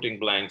is shooting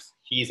blanks.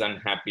 He's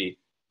unhappy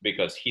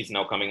because he's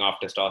now coming off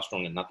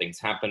testosterone and nothing's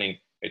happening.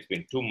 It's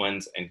been 2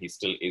 months and he's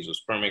still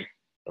azoospermic.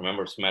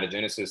 Remember,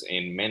 spermatogenesis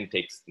in men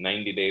takes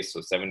 90 days,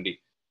 so 70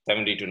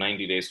 to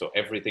 90 days. So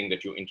everything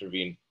that you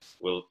intervene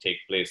will take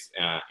place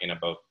in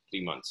about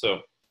 3 months.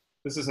 So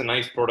this is a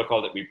nice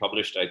protocol that we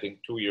published, I think,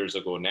 2 years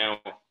ago now.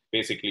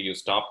 Basically, you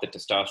stop the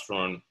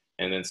testosterone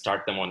and then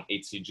start them on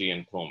hCG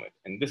and Clomid.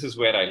 And this is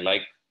where I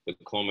like the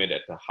Clomid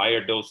at the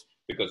higher dose,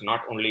 because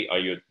not only are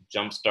you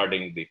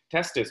jump-starting the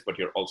testis, but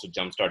you're also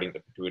jump-starting the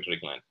pituitary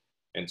gland.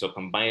 And so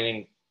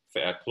combining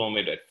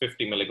Clomid at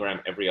 50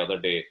 milligram every other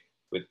day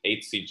with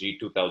hCG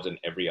 2000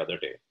 every other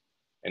day.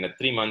 And at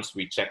 3 months,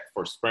 we check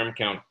for sperm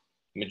count.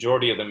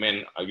 Majority of the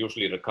men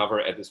usually recover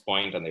at this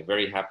point, and they're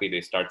very happy.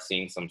 They start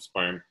seeing some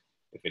sperm.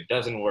 If it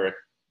doesn't work,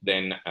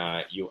 then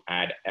you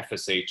add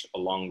FSH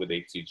along with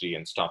hCG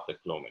and stop the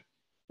Clomid.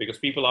 Because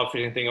people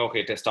often think,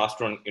 okay,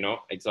 testosterone,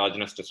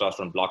 exogenous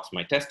testosterone blocks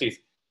my testes.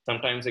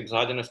 Sometimes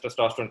exogenous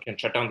testosterone can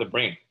shut down the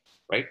brain,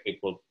 right? It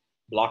will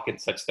block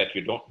it such that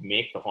you don't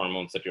make the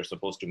hormones that you're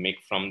supposed to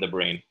make from the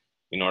brain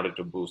in order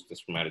to boost the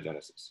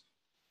spermatogenesis.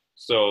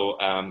 So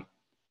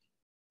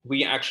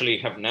we actually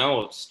have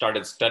now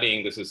started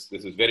studying, this is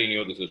very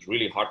new, this is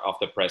really hot off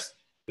the press.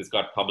 This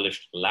got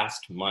published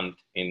last month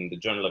in the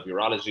Journal of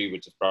Urology,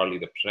 which is probably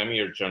the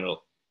premier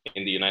journal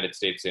in the United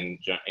States in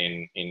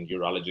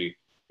urology.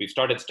 We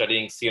started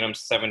studying serum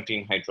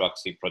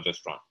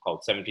 17-hydroxyprogesterone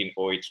called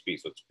 17-OHP.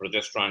 So it's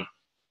progesterone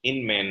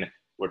in men.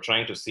 We're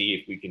trying to see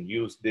if we can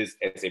use this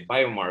as a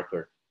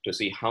biomarker to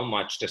see how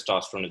much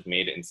testosterone is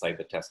made inside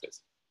the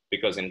testis.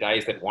 Because in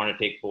guys that want to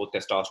take both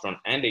testosterone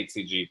and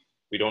hCG,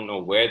 we don't know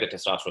where the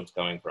testosterone is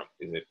coming from.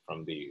 Is it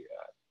from the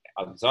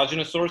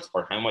exogenous source,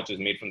 or how much is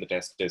made from the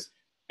testis?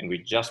 And we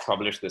just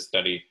published this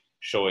study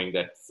showing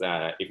that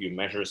if you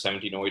measure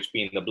 17-OHP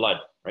in the blood,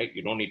 right?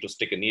 You don't need to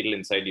stick a needle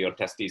inside your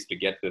testes to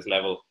get this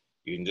level.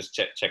 You can just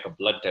check a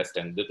blood test,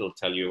 and it'll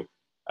tell you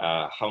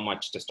how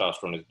much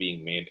testosterone is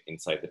being made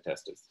inside the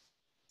testis.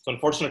 So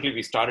unfortunately,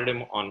 we started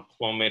him on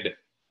Clomid,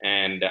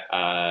 and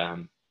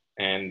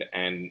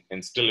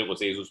still it was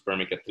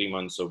azoospermic at 3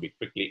 months. So we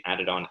quickly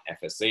added on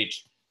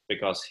FSH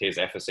because his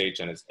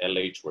FSH and his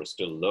LH were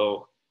still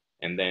low.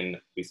 And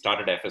then we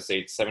started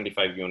FSH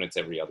 75 units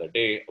every other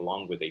day,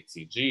 along with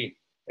hCG.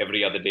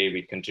 Every other day,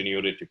 we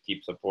continued it to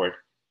keep support.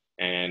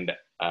 And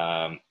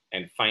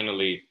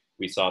finally,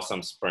 we saw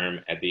some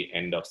sperm at the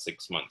end of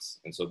 6 months.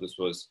 And so this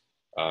was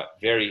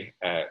very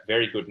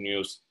good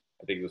news.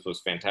 I think this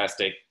was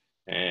fantastic.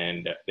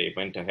 And they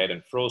went ahead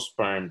and froze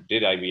sperm,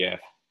 did IVF,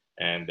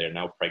 and they're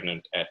now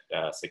pregnant at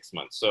 6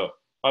 months. So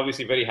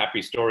obviously, very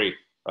happy story,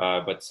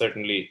 but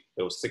certainly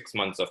there was 6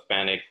 months of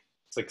panic,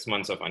 6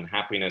 months of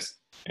unhappiness.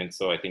 And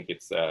so I think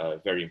it's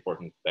very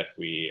important that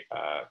we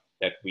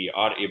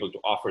are able to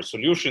offer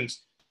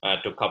solutions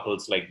to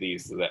couples like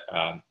these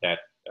that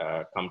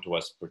come to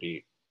us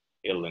pretty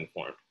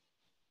ill-informed.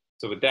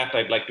 So with that,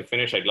 I'd like to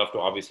finish. I'd love to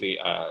obviously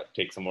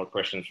take some more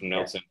questions from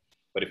Nelson.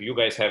 But if you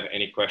guys have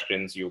any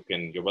questions, you're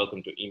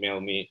welcome to email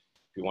me.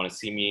 If you want to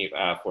see me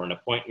for an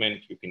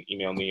appointment, you can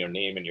email me your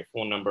name and your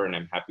phone number, and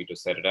I'm happy to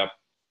set it up.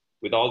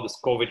 With all this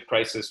COVID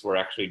crisis, we're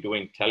actually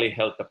doing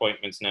telehealth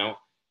appointments now.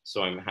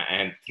 So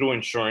and through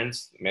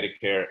insurance,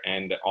 Medicare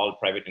and all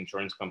private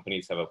insurance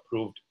companies have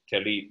approved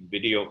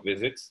tele-video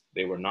visits.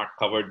 They were not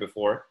covered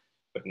before,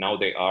 but now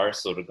they are.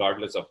 So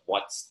regardless of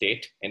what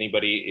state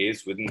anybody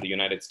is within the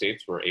United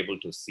States, we're able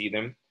to see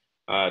them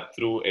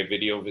through a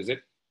video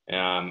visit.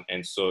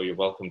 And so you're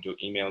welcome to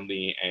email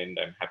me, and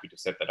I'm happy to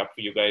set that up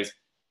for you guys.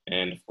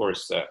 And of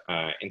course,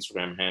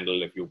 Instagram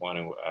handle if you want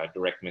to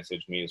direct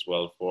message me as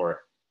well.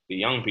 For the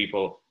young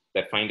people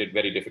that find it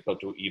very difficult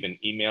to even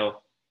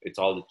email, it's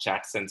all the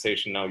chat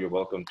sensation now. You're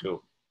welcome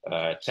to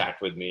chat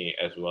with me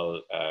as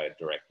well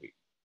directly.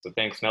 So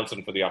thanks,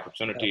 Nelson, for the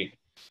opportunity,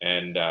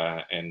 and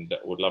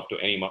would love to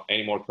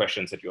any more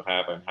questions that you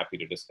have. I'm happy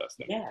to discuss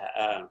them.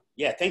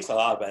 Yeah. Thanks a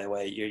lot. By the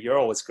way, you're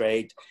always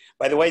great.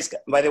 By the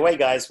way,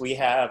 guys, we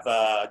have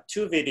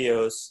two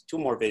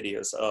more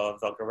videos of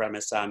Dr.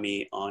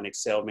 Ramasamy on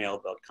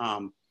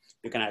ExcelMale.com.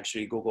 You can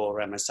actually Google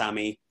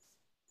Ramasamy.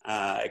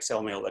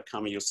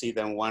 ExcelMale.com, you'll see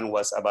them. One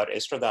was about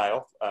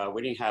estradiol.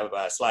 We didn't have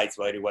slides,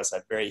 but it was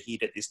a very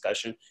heated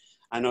discussion.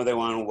 Another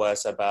one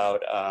was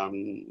about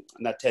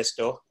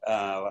Natesto,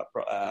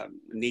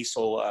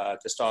 nasal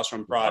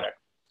testosterone product.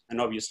 And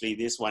obviously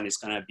this one is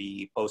gonna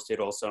be posted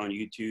also on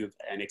YouTube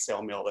and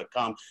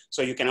ExcelMale.com.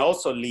 So you can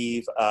also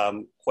leave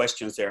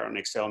questions there on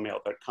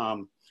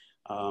ExcelMale.com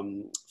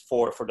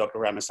for Dr.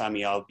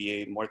 Ramasamy. I'll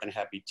be more than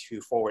happy to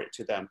forward it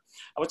to them.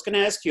 I was gonna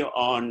ask you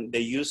on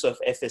the use of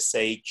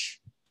FSH.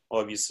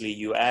 Obviously,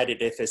 you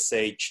added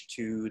FSH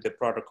to the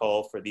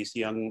protocol for this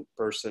young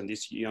person,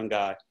 this young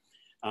guy,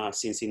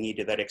 since he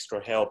needed that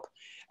extra help.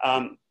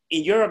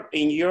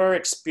 in your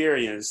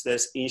experience,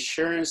 does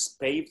insurance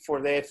pay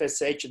for the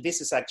FSH? This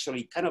is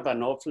actually kind of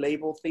an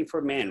off-label thing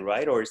for men,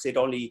 right? Or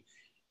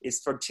is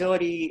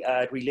fertility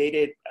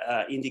related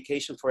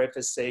indication for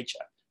FSH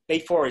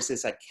paid for? Is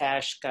this a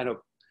cash kind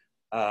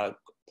of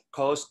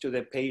cost to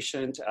the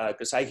patient?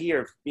 Because I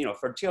hear,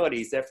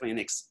 fertility is definitely an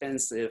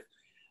expensive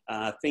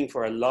thing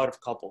for a lot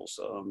of couples.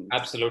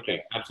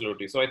 Absolutely.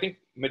 So I think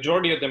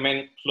majority of the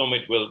men,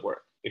 Clomid will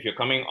work. If you're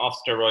coming off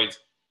steroids,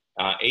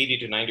 80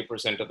 to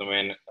 90% of the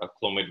men,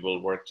 Clomid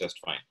will work just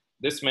fine.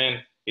 This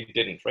man, it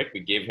didn't, right?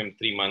 We gave him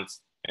 3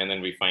 months, and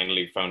then we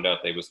finally found out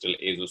they were still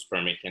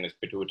azoospermic and his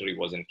pituitary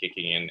wasn't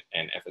kicking in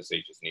and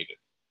FSH is needed.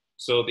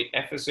 So the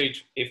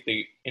FSH, if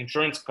the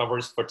insurance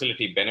covers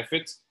fertility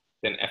benefits,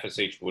 then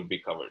FSH would be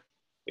covered.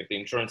 If the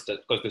insurance does,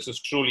 because this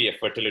is truly a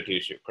fertility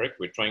issue, correct?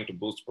 We're trying to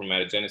boost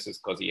spermatogenesis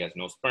because he has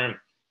no sperm.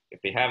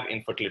 If they have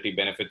infertility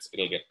benefits,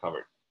 it'll get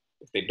covered.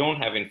 If they don't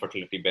have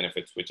infertility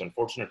benefits, which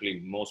unfortunately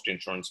most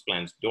insurance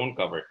plans don't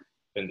cover,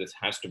 then this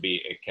has to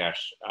be a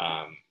cash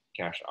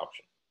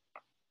option.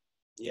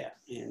 Yeah,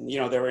 and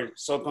there were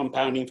some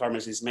compounding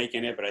pharmacies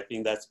making it, but I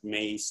think that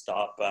may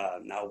stop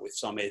now with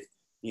some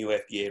new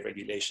FDA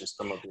regulations.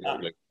 On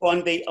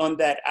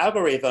that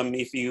algorithm,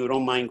 if you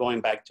don't mind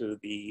going back to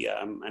the,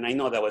 and I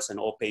know that was an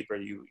old paper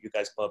you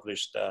guys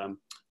published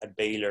at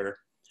Baylor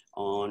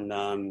on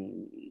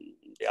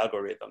the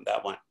algorithm,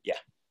 that one, yeah,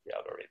 the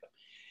algorithm.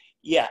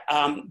 Yeah,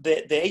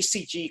 the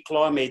hCG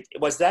Clomid,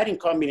 was that in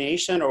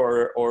combination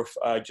or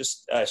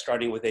just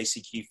starting with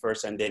hCG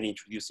first and then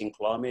introducing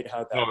Clomid? How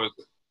that? No, it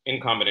was in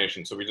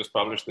combination. So we just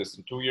published this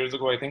 2 years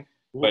ago, I think.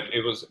 But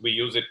we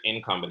use it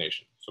in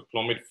combination. So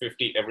Clomid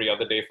 50 every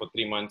other day for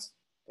 3 months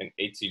and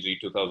hCG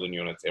 2000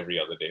 units every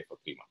other day for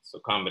 3 months. So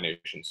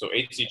combination. So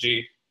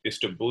hCG is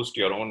to boost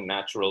your own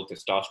natural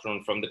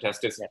testosterone from the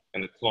testis,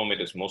 and the Clomid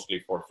is mostly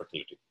for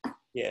fertility.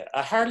 Yeah,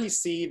 I hardly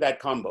see that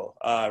combo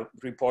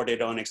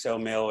reported on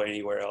ExcelMale or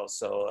anywhere else.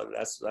 So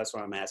that's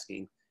what I'm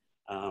asking.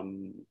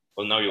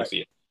 Well, now you'll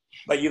see it.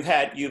 But you've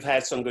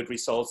had some good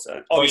results.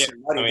 Obviously,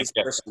 not in this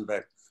person,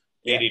 but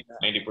 80 to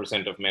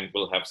 90% of men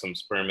will have some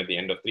sperm at the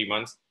end of 3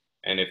 months.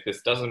 And if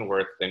this doesn't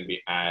work, then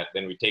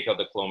we take out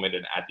the Clomid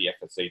and add the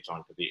FSH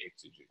onto the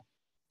hCG.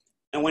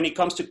 And when it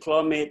comes to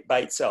Clomid by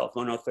itself,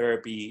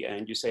 monotherapy,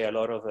 and you say a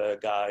lot of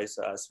guys,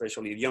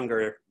 especially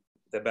younger,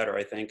 the better,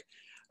 I think,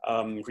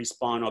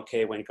 respond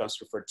okay when it comes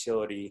to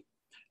fertility.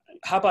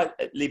 How about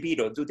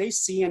libido? Do they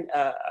see an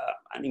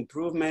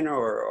improvement,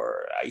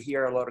 or I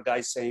hear a lot of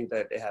guys saying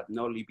that they have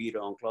no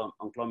libido on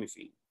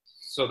clomiphene?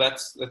 So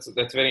that's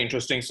very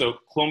interesting. So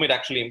Clomid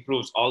actually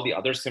improves all the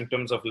other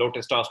symptoms of low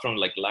testosterone,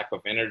 like lack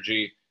of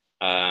energy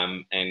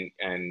and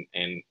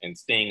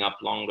staying up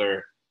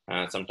longer,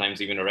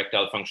 sometimes even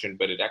erectile function,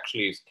 but it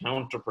actually is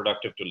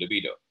counterproductive to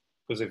libido.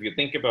 Because if you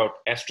think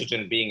about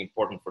estrogen being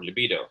important for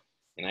libido,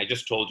 and I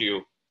just told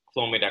you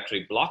Clomid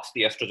actually blocks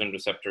the estrogen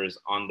receptors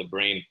on the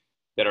brain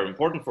that are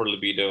important for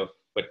libido,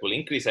 but will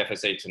increase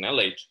FSH and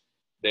LH,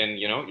 then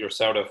you're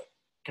sort of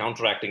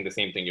counteracting the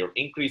same thing. You're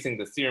increasing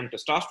the serum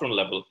testosterone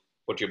level,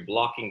 but you're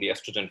blocking the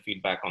estrogen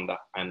feedback on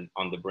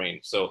the brain.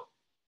 So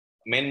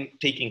men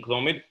taking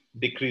Clomid,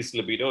 decreased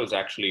libido is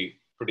actually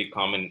pretty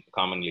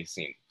commonly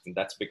seen. And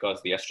that's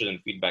because the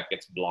estrogen feedback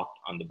gets blocked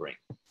on the brain.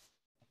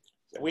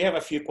 We have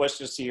a few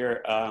questions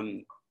here.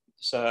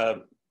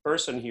 So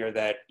person here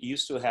that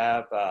used to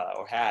have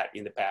or had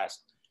in the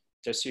past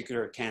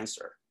testicular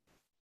cancer,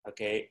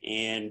 okay,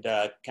 and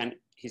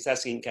he's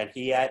asking, can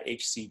he add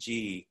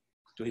hCG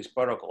to his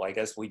protocol? I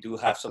guess we do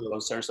have some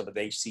concerns about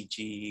the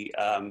hCG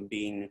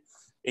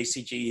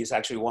hCG is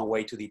actually one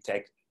way to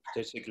detect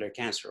testicular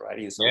cancer, right?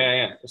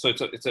 Yeah. So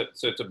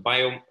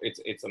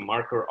it's a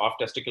marker of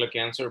testicular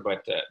cancer,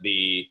 but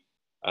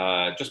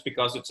just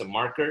because it's a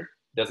marker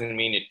doesn't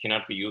mean it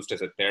cannot be used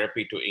as a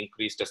therapy to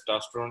increase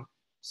testosterone.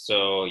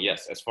 So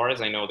yes, as far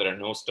as I know, there are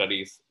no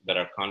studies that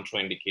are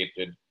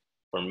contraindicated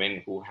for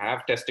men who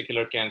have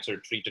testicular cancer,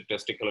 treated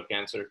testicular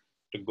cancer,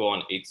 to go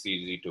on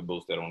hCG to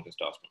boost their own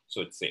testosterone.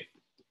 So it's safe.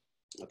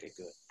 Okay,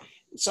 good.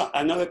 So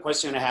another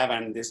question I have,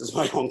 and this is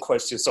my own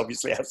questions,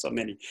 obviously I have so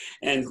many,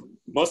 and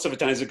most of the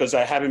times because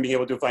I haven't been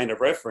able to find a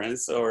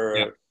reference or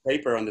a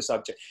paper on the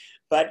subject.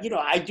 But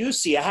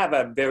I have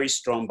a very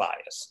strong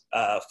bias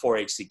for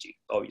hCG,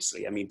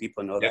 obviously. I mean,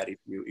 people know that if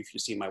you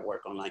see my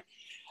work online.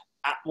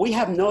 We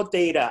have no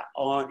data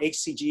on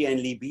hCG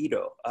and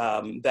libido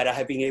that I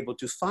have been able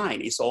to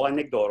find. It's all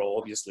anecdotal,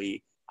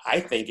 obviously. I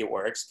think it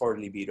works for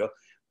libido,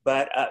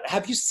 but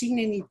have you seen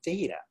any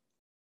data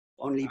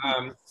on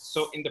libido?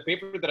 So in the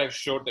paper that I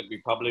showed that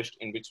we published,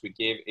 in which we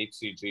gave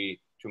hCG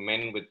to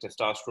men with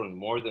testosterone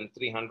more than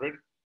 300,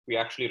 we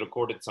actually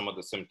recorded some of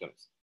the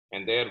symptoms.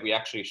 And there we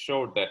actually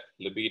showed that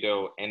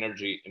libido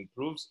energy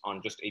improves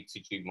on just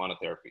hCG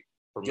monotherapy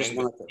for men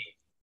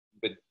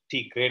with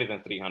T greater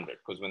than 300.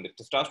 Because when the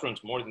testosterone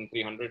is more than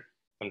 300,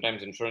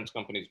 sometimes insurance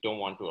companies don't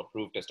want to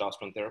approve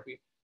testosterone therapy.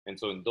 And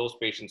so in those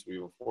patients, we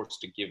were forced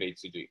to give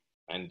hCG.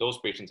 And those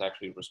patients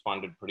actually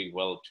responded pretty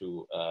well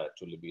to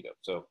libido.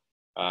 So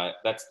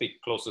That's the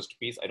closest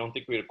piece. I don't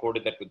think we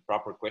recorded that with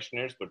proper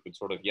questionnaires, but with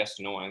sort of yes,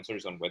 no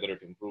answers on whether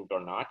it improved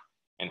or not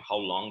and how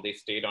long they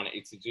stayed on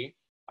hCG.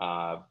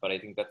 But I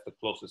think that's the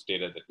closest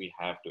data that we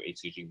have to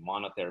hCG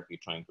monotherapy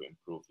trying to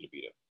improve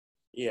libido.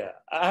 Yeah,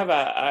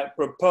 I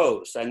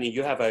propose, I mean,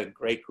 you have a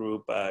great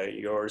group,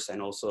 yours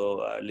and also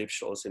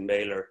Lipschultz and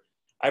Baylor.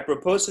 I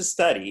propose a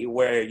study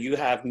where you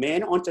have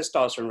men on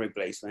testosterone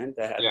replacement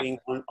that have been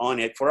on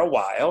it for a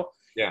while.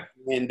 Yeah.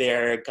 And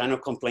they're kind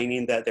of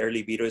complaining that their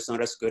libido is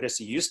not as good as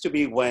it used to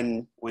be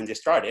when they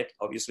started.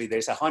 Obviously,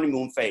 there's a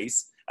honeymoon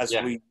phase, as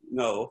we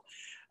know.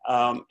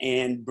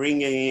 And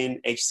bringing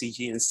in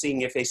hCG and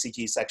seeing if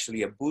hCG is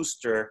actually a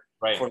booster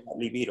for that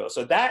libido.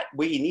 So that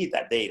we need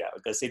that data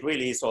because it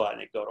really is so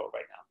anecdotal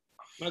right now.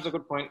 That's a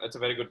good point. That's a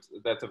very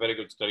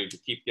good study to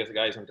keep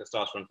guys on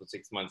testosterone for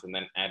 6 months and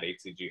then add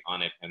hCG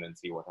on it and then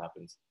see what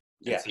happens.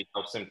 And see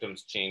how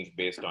symptoms change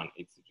based on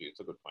hCG. It's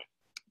a good point.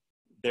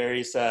 There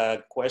is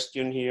a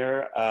question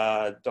here,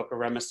 Dr.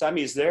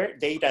 Ramasamy, is there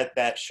data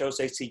that shows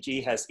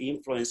hCG has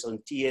influence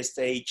on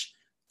TSH,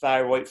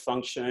 thyroid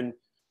function?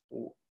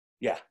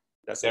 Yeah,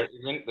 that's it.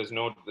 There's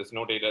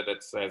no data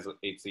that says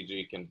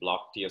hCG can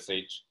block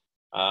TSH.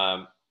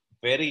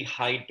 Very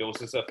high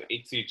doses of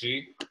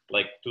hCG,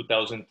 like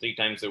 2,000 3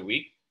 times a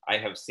week, I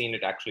have seen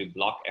it actually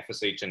block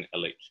FSH and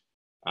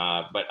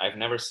LH, but I've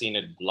never seen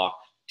it block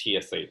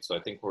TSH, so I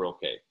think we're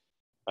okay.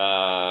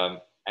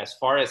 As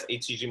far as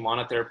hCG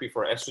monotherapy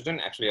for estrogen,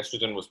 actually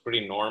estrogen was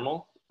pretty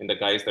normal in the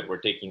guys that were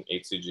taking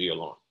hCG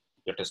alone.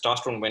 Your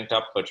testosterone went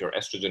up, but your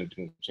estrogen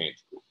didn't change.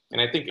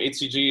 And I think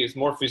hCG is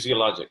more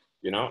physiologic,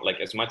 you know, like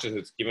as much as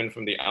it's given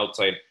from the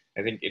outside,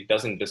 I think it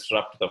doesn't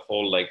disrupt the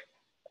whole like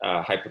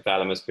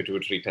hypothalamus,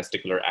 pituitary,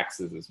 testicular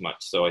axis as much.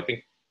 So I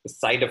think the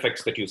side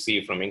effects that you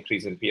see from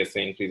increase in PSA,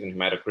 increase in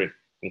hematocrit,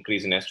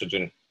 increase in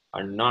estrogen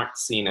are not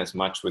seen as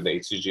much with the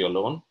hCG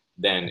alone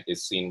than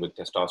is seen with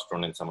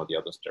testosterone and some of the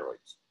other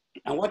steroids.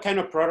 And what kind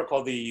of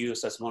protocol do you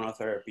use as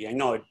monotherapy? I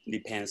know it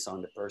depends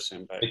on the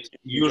person, but it's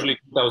usually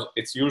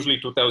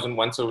 2,000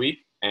 once a week,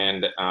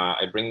 and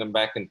I bring them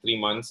back in 3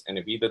 months, and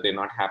if either they're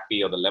not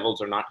happy or the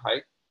levels are not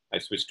high, I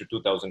switch to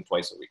 2,000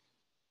 twice a week.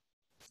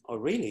 Oh,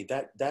 really?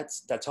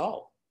 That's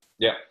all?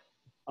 Yeah.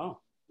 Oh,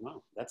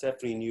 wow. That's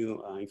definitely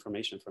new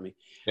information for me.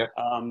 Yeah.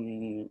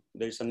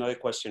 There's another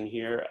question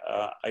here.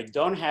 I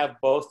don't have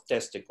both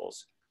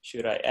testicles.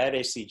 Should I add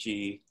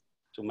hCG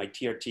to my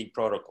TRT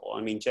protocol?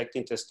 I'm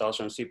injecting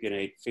testosterone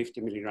cypionate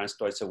 50 milligrams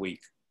twice a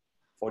week,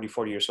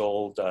 44 years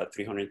old,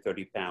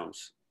 330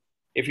 pounds.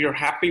 If you're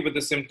happy with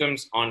the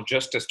symptoms on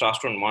just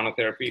testosterone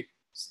monotherapy,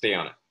 stay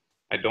on it.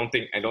 I don't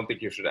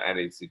think you should add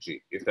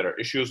hCG. If there are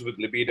issues with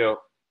libido,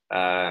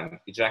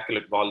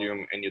 ejaculate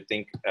volume, and you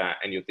think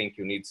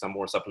you need some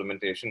more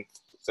supplementation,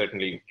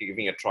 certainly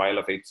giving a trial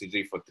of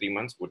hCG for 3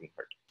 months wouldn't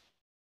hurt.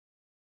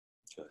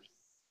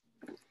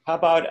 Good. How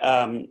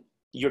about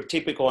your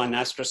typical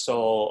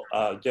anastrozole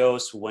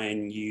dose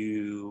when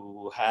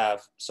you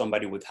have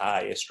somebody with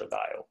high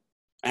estradiol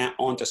and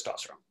on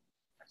testosterone?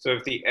 So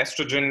if the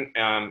estrogen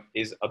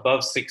is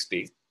above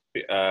 60,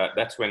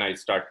 that's when I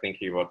start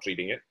thinking about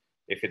treating it.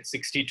 If it's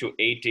 60 to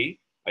 80,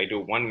 I do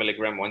 1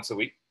 milligram once a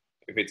week.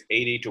 If it's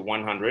 80 to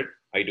 100,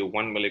 I do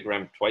 1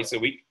 milligram twice a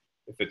week.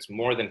 If it's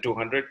more than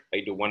 200,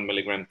 I do 1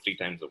 milligram 3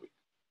 times a week.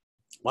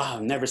 Wow,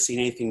 I've never seen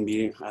anything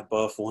be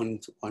above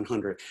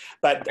 100.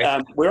 But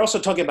we're also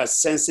talking about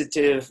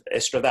sensitive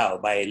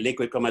estradiol by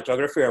liquid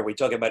chromatography, or are we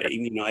talking about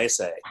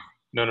immunoassay?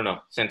 No,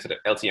 sensitive,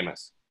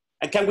 LCMS.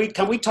 And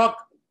can we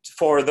talk,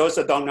 for those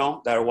that don't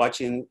know, that are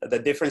watching, the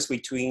difference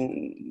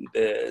between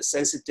the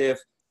sensitive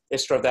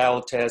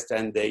estradiol test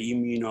and the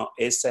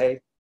immunoassay?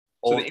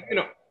 So the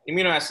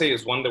immunoassay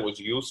is one that was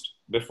used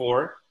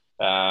before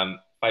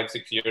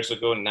 5-6 years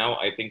ago. Now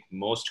I think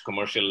most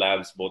commercial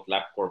labs, both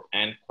LabCorp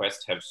and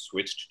Quest, have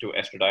switched to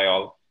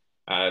estradiol.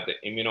 The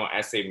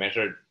immunoassay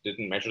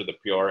didn't measure the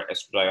pure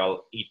estradiol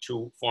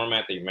E2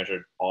 format. They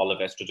measured all of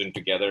estrogen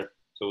together.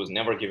 So it was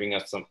never giving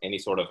us any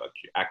sort of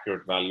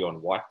accurate value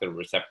on what the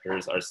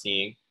receptors are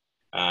seeing.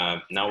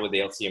 Now with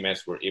the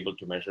LCMS, we're able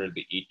to measure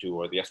the E2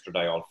 or the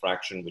estradiol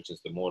fraction, which is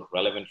the more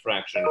relevant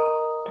fraction.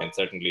 And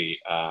certainly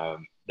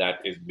that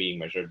is being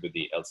measured with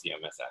the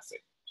LCMS assay.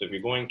 So if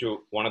you're going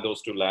to one of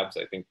those 2 labs,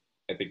 I think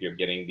you're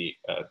getting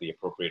the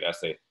appropriate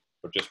assay,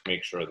 but just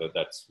make sure that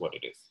that's what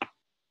it is.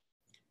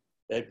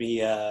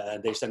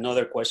 There's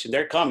another question.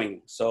 They're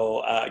coming.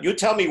 So you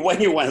tell me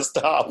when you want to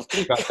stop,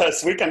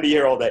 because we can be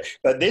here all day.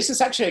 But this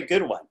is actually a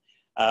good one.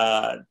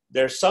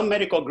 There's some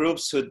medical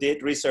groups who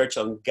did research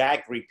on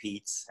GAG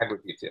repeats. GAG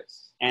repeats,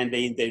 yes. And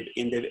the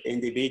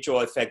individual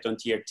effect on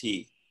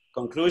TRT.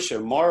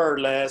 Conclusion, more or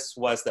less,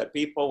 was that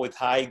people with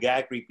high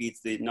GAG repeats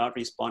did not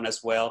respond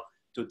as well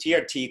to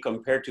TRT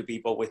compared to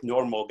people with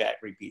normal GAG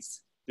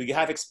repeats. Do you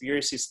have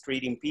experiences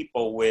treating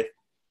people with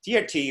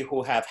TRT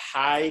who have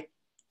high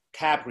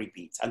CAG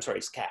repeats? I'm sorry,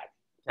 it's CAG.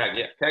 CAG,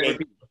 yeah. CAG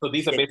repeats. So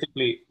these are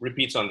basically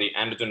repeats on the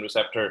androgen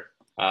receptor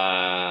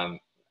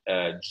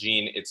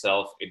gene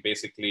itself. It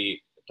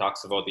basically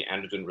talks about the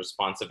androgen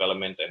responsive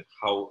element and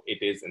how it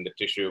is in the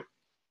tissue.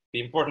 The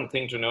important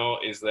thing to know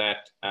is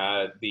that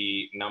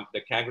the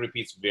CAG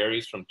repeats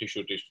varies from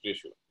tissue to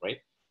tissue, right?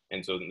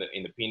 And so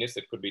in the penis,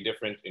 it could be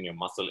different. In your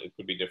muscle, it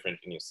could be different.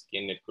 In your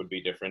skin, it could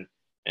be different.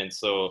 And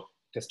so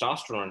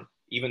testosterone,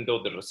 even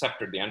though the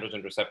receptor, the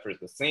androgen receptor is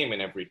the same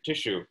in every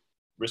tissue,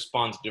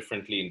 responds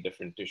differently in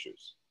different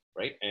tissues,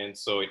 right? And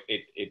so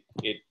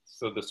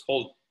so this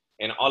whole,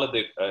 and all of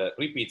the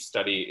repeat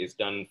study is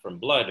done from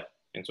blood.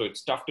 And so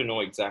it's tough to know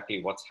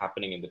exactly what's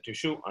happening in the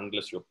tissue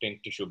unless you obtain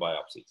tissue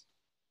biopsies.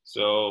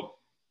 So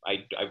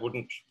I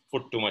wouldn't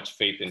put too much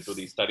faith into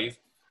these studies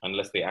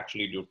unless they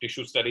actually do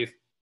tissue studies.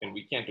 And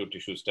we can't do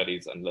tissue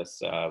studies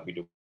unless we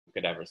do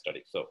cadaver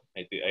studies. So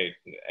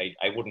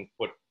I wouldn't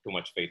put too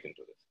much faith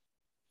into this.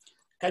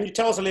 Can you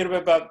tell us a little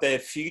bit about the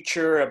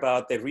future,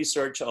 about the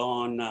research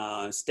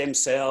on stem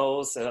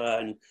cells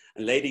and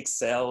Leydig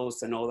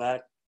cells and all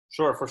that?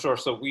 Sure, for sure.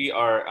 So we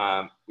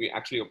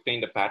actually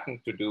obtained a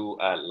patent to do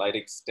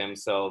Leydig stem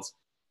cells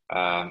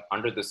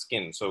under the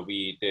skin. So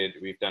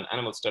we've done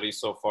animal studies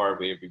so far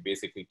where we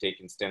basically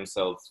taken stem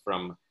cells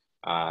from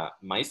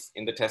mice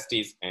in the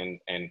testes and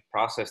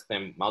processed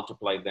them,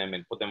 multiplied them,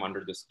 and put them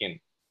under the skin.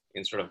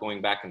 Instead of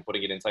going back and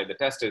putting it inside the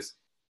testis,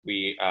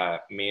 we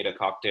made a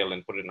cocktail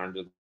and put it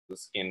under the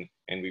skin.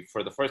 And we,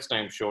 for the first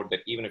time, showed that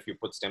even if you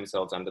put stem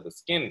cells under the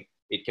skin,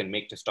 it can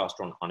make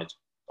testosterone on its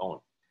own.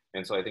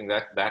 And so I think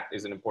that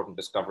is an important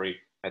discovery.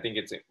 I think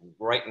it's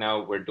right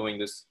now we're doing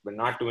this. We're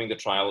not doing the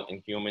trial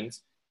in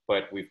humans,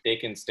 but we've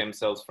taken stem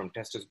cells from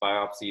testis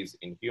biopsies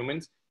in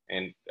humans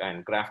and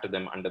grafted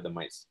them under the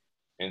mice.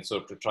 And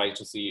so to try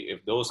to see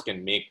if those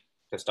can make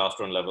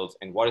testosterone levels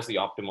and what is the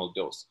optimal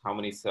dose, how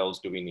many cells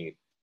do we need,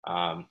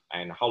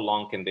 and how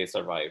long can they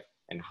survive,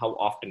 and how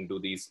often do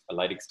these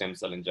Leydig stem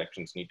cell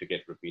injections need to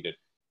get repeated.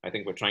 I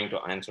think we're trying to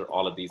answer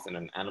all of these in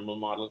an animal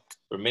model.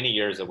 We're many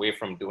years away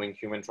from doing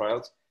human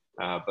trials,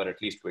 but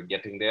at least we're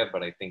getting there,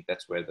 but I think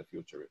that's where the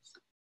future is.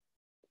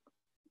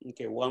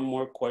 Okay, one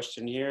more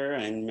question here,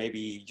 and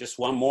maybe just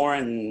one more,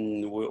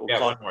 and we'll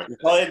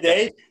call it a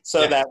day,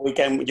 so that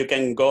you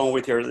can go on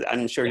with your.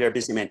 I'm sure you're a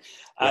busy man.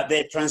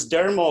 The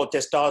transdermal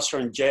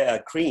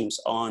testosterone creams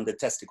on the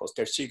testicles,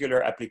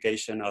 testicular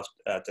application of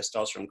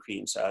testosterone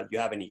creams. Do you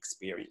have any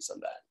experience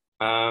on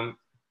that?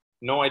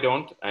 No, I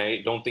don't.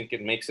 I don't think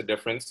it makes a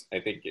difference.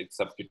 I think it's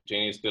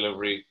subcutaneous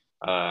delivery.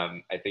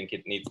 I think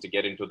it needs to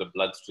get into the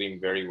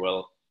bloodstream very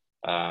well.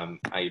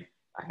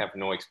 I have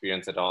no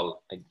experience at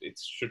all. It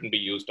shouldn't be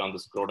used on the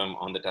scrotum,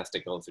 on the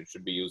testicles. It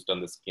should be used on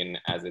the skin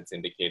as it's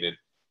indicated.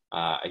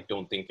 I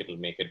don't think it'll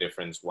make a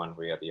difference one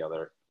way or the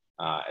other,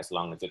 as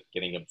long as it's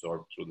getting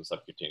absorbed through the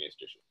subcutaneous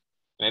tissue.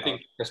 And I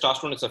think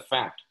testosterone is a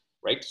fat,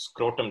 right?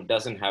 Scrotum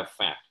doesn't have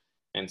fat.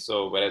 And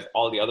so, whereas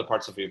all the other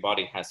parts of your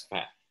body has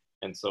fat.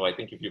 And so I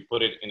think if you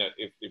put it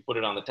if you put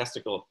it on the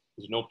testicle,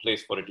 there's no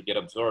place for it to get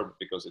absorbed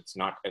because it's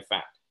not a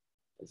fat.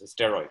 It's a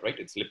steroid, right?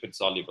 It's lipid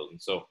soluble.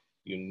 And so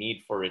you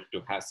need for it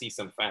to see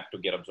some fat to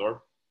get absorbed.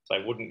 So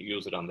I wouldn't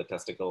use it on the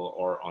testicle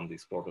or on the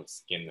scrotal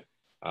skin,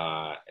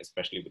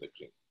 especially with a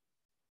cream.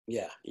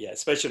 Yeah,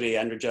 especially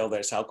under gel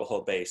that's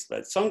alcohol based.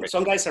 But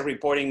some guys are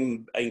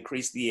reporting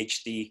increased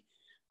DHT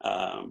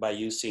by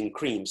using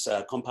creams,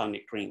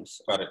 compounded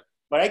creams. Got it.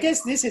 But I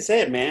guess this is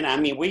it, man. I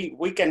mean,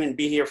 we can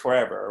be here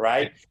forever,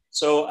 right?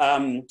 So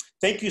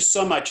thank you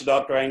so much,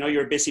 doctor. I know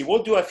you're busy.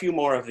 We'll do a few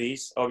more of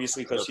these,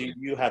 obviously, because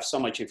you have so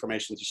much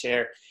information to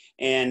share.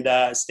 And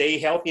stay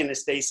healthy and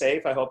stay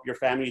safe. I hope your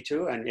family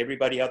too, and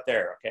everybody out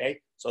there, okay?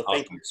 So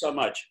thank you so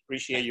much.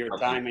 Appreciate your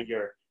time and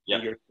your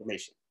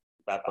information.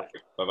 Bye-bye.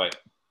 Bye-bye.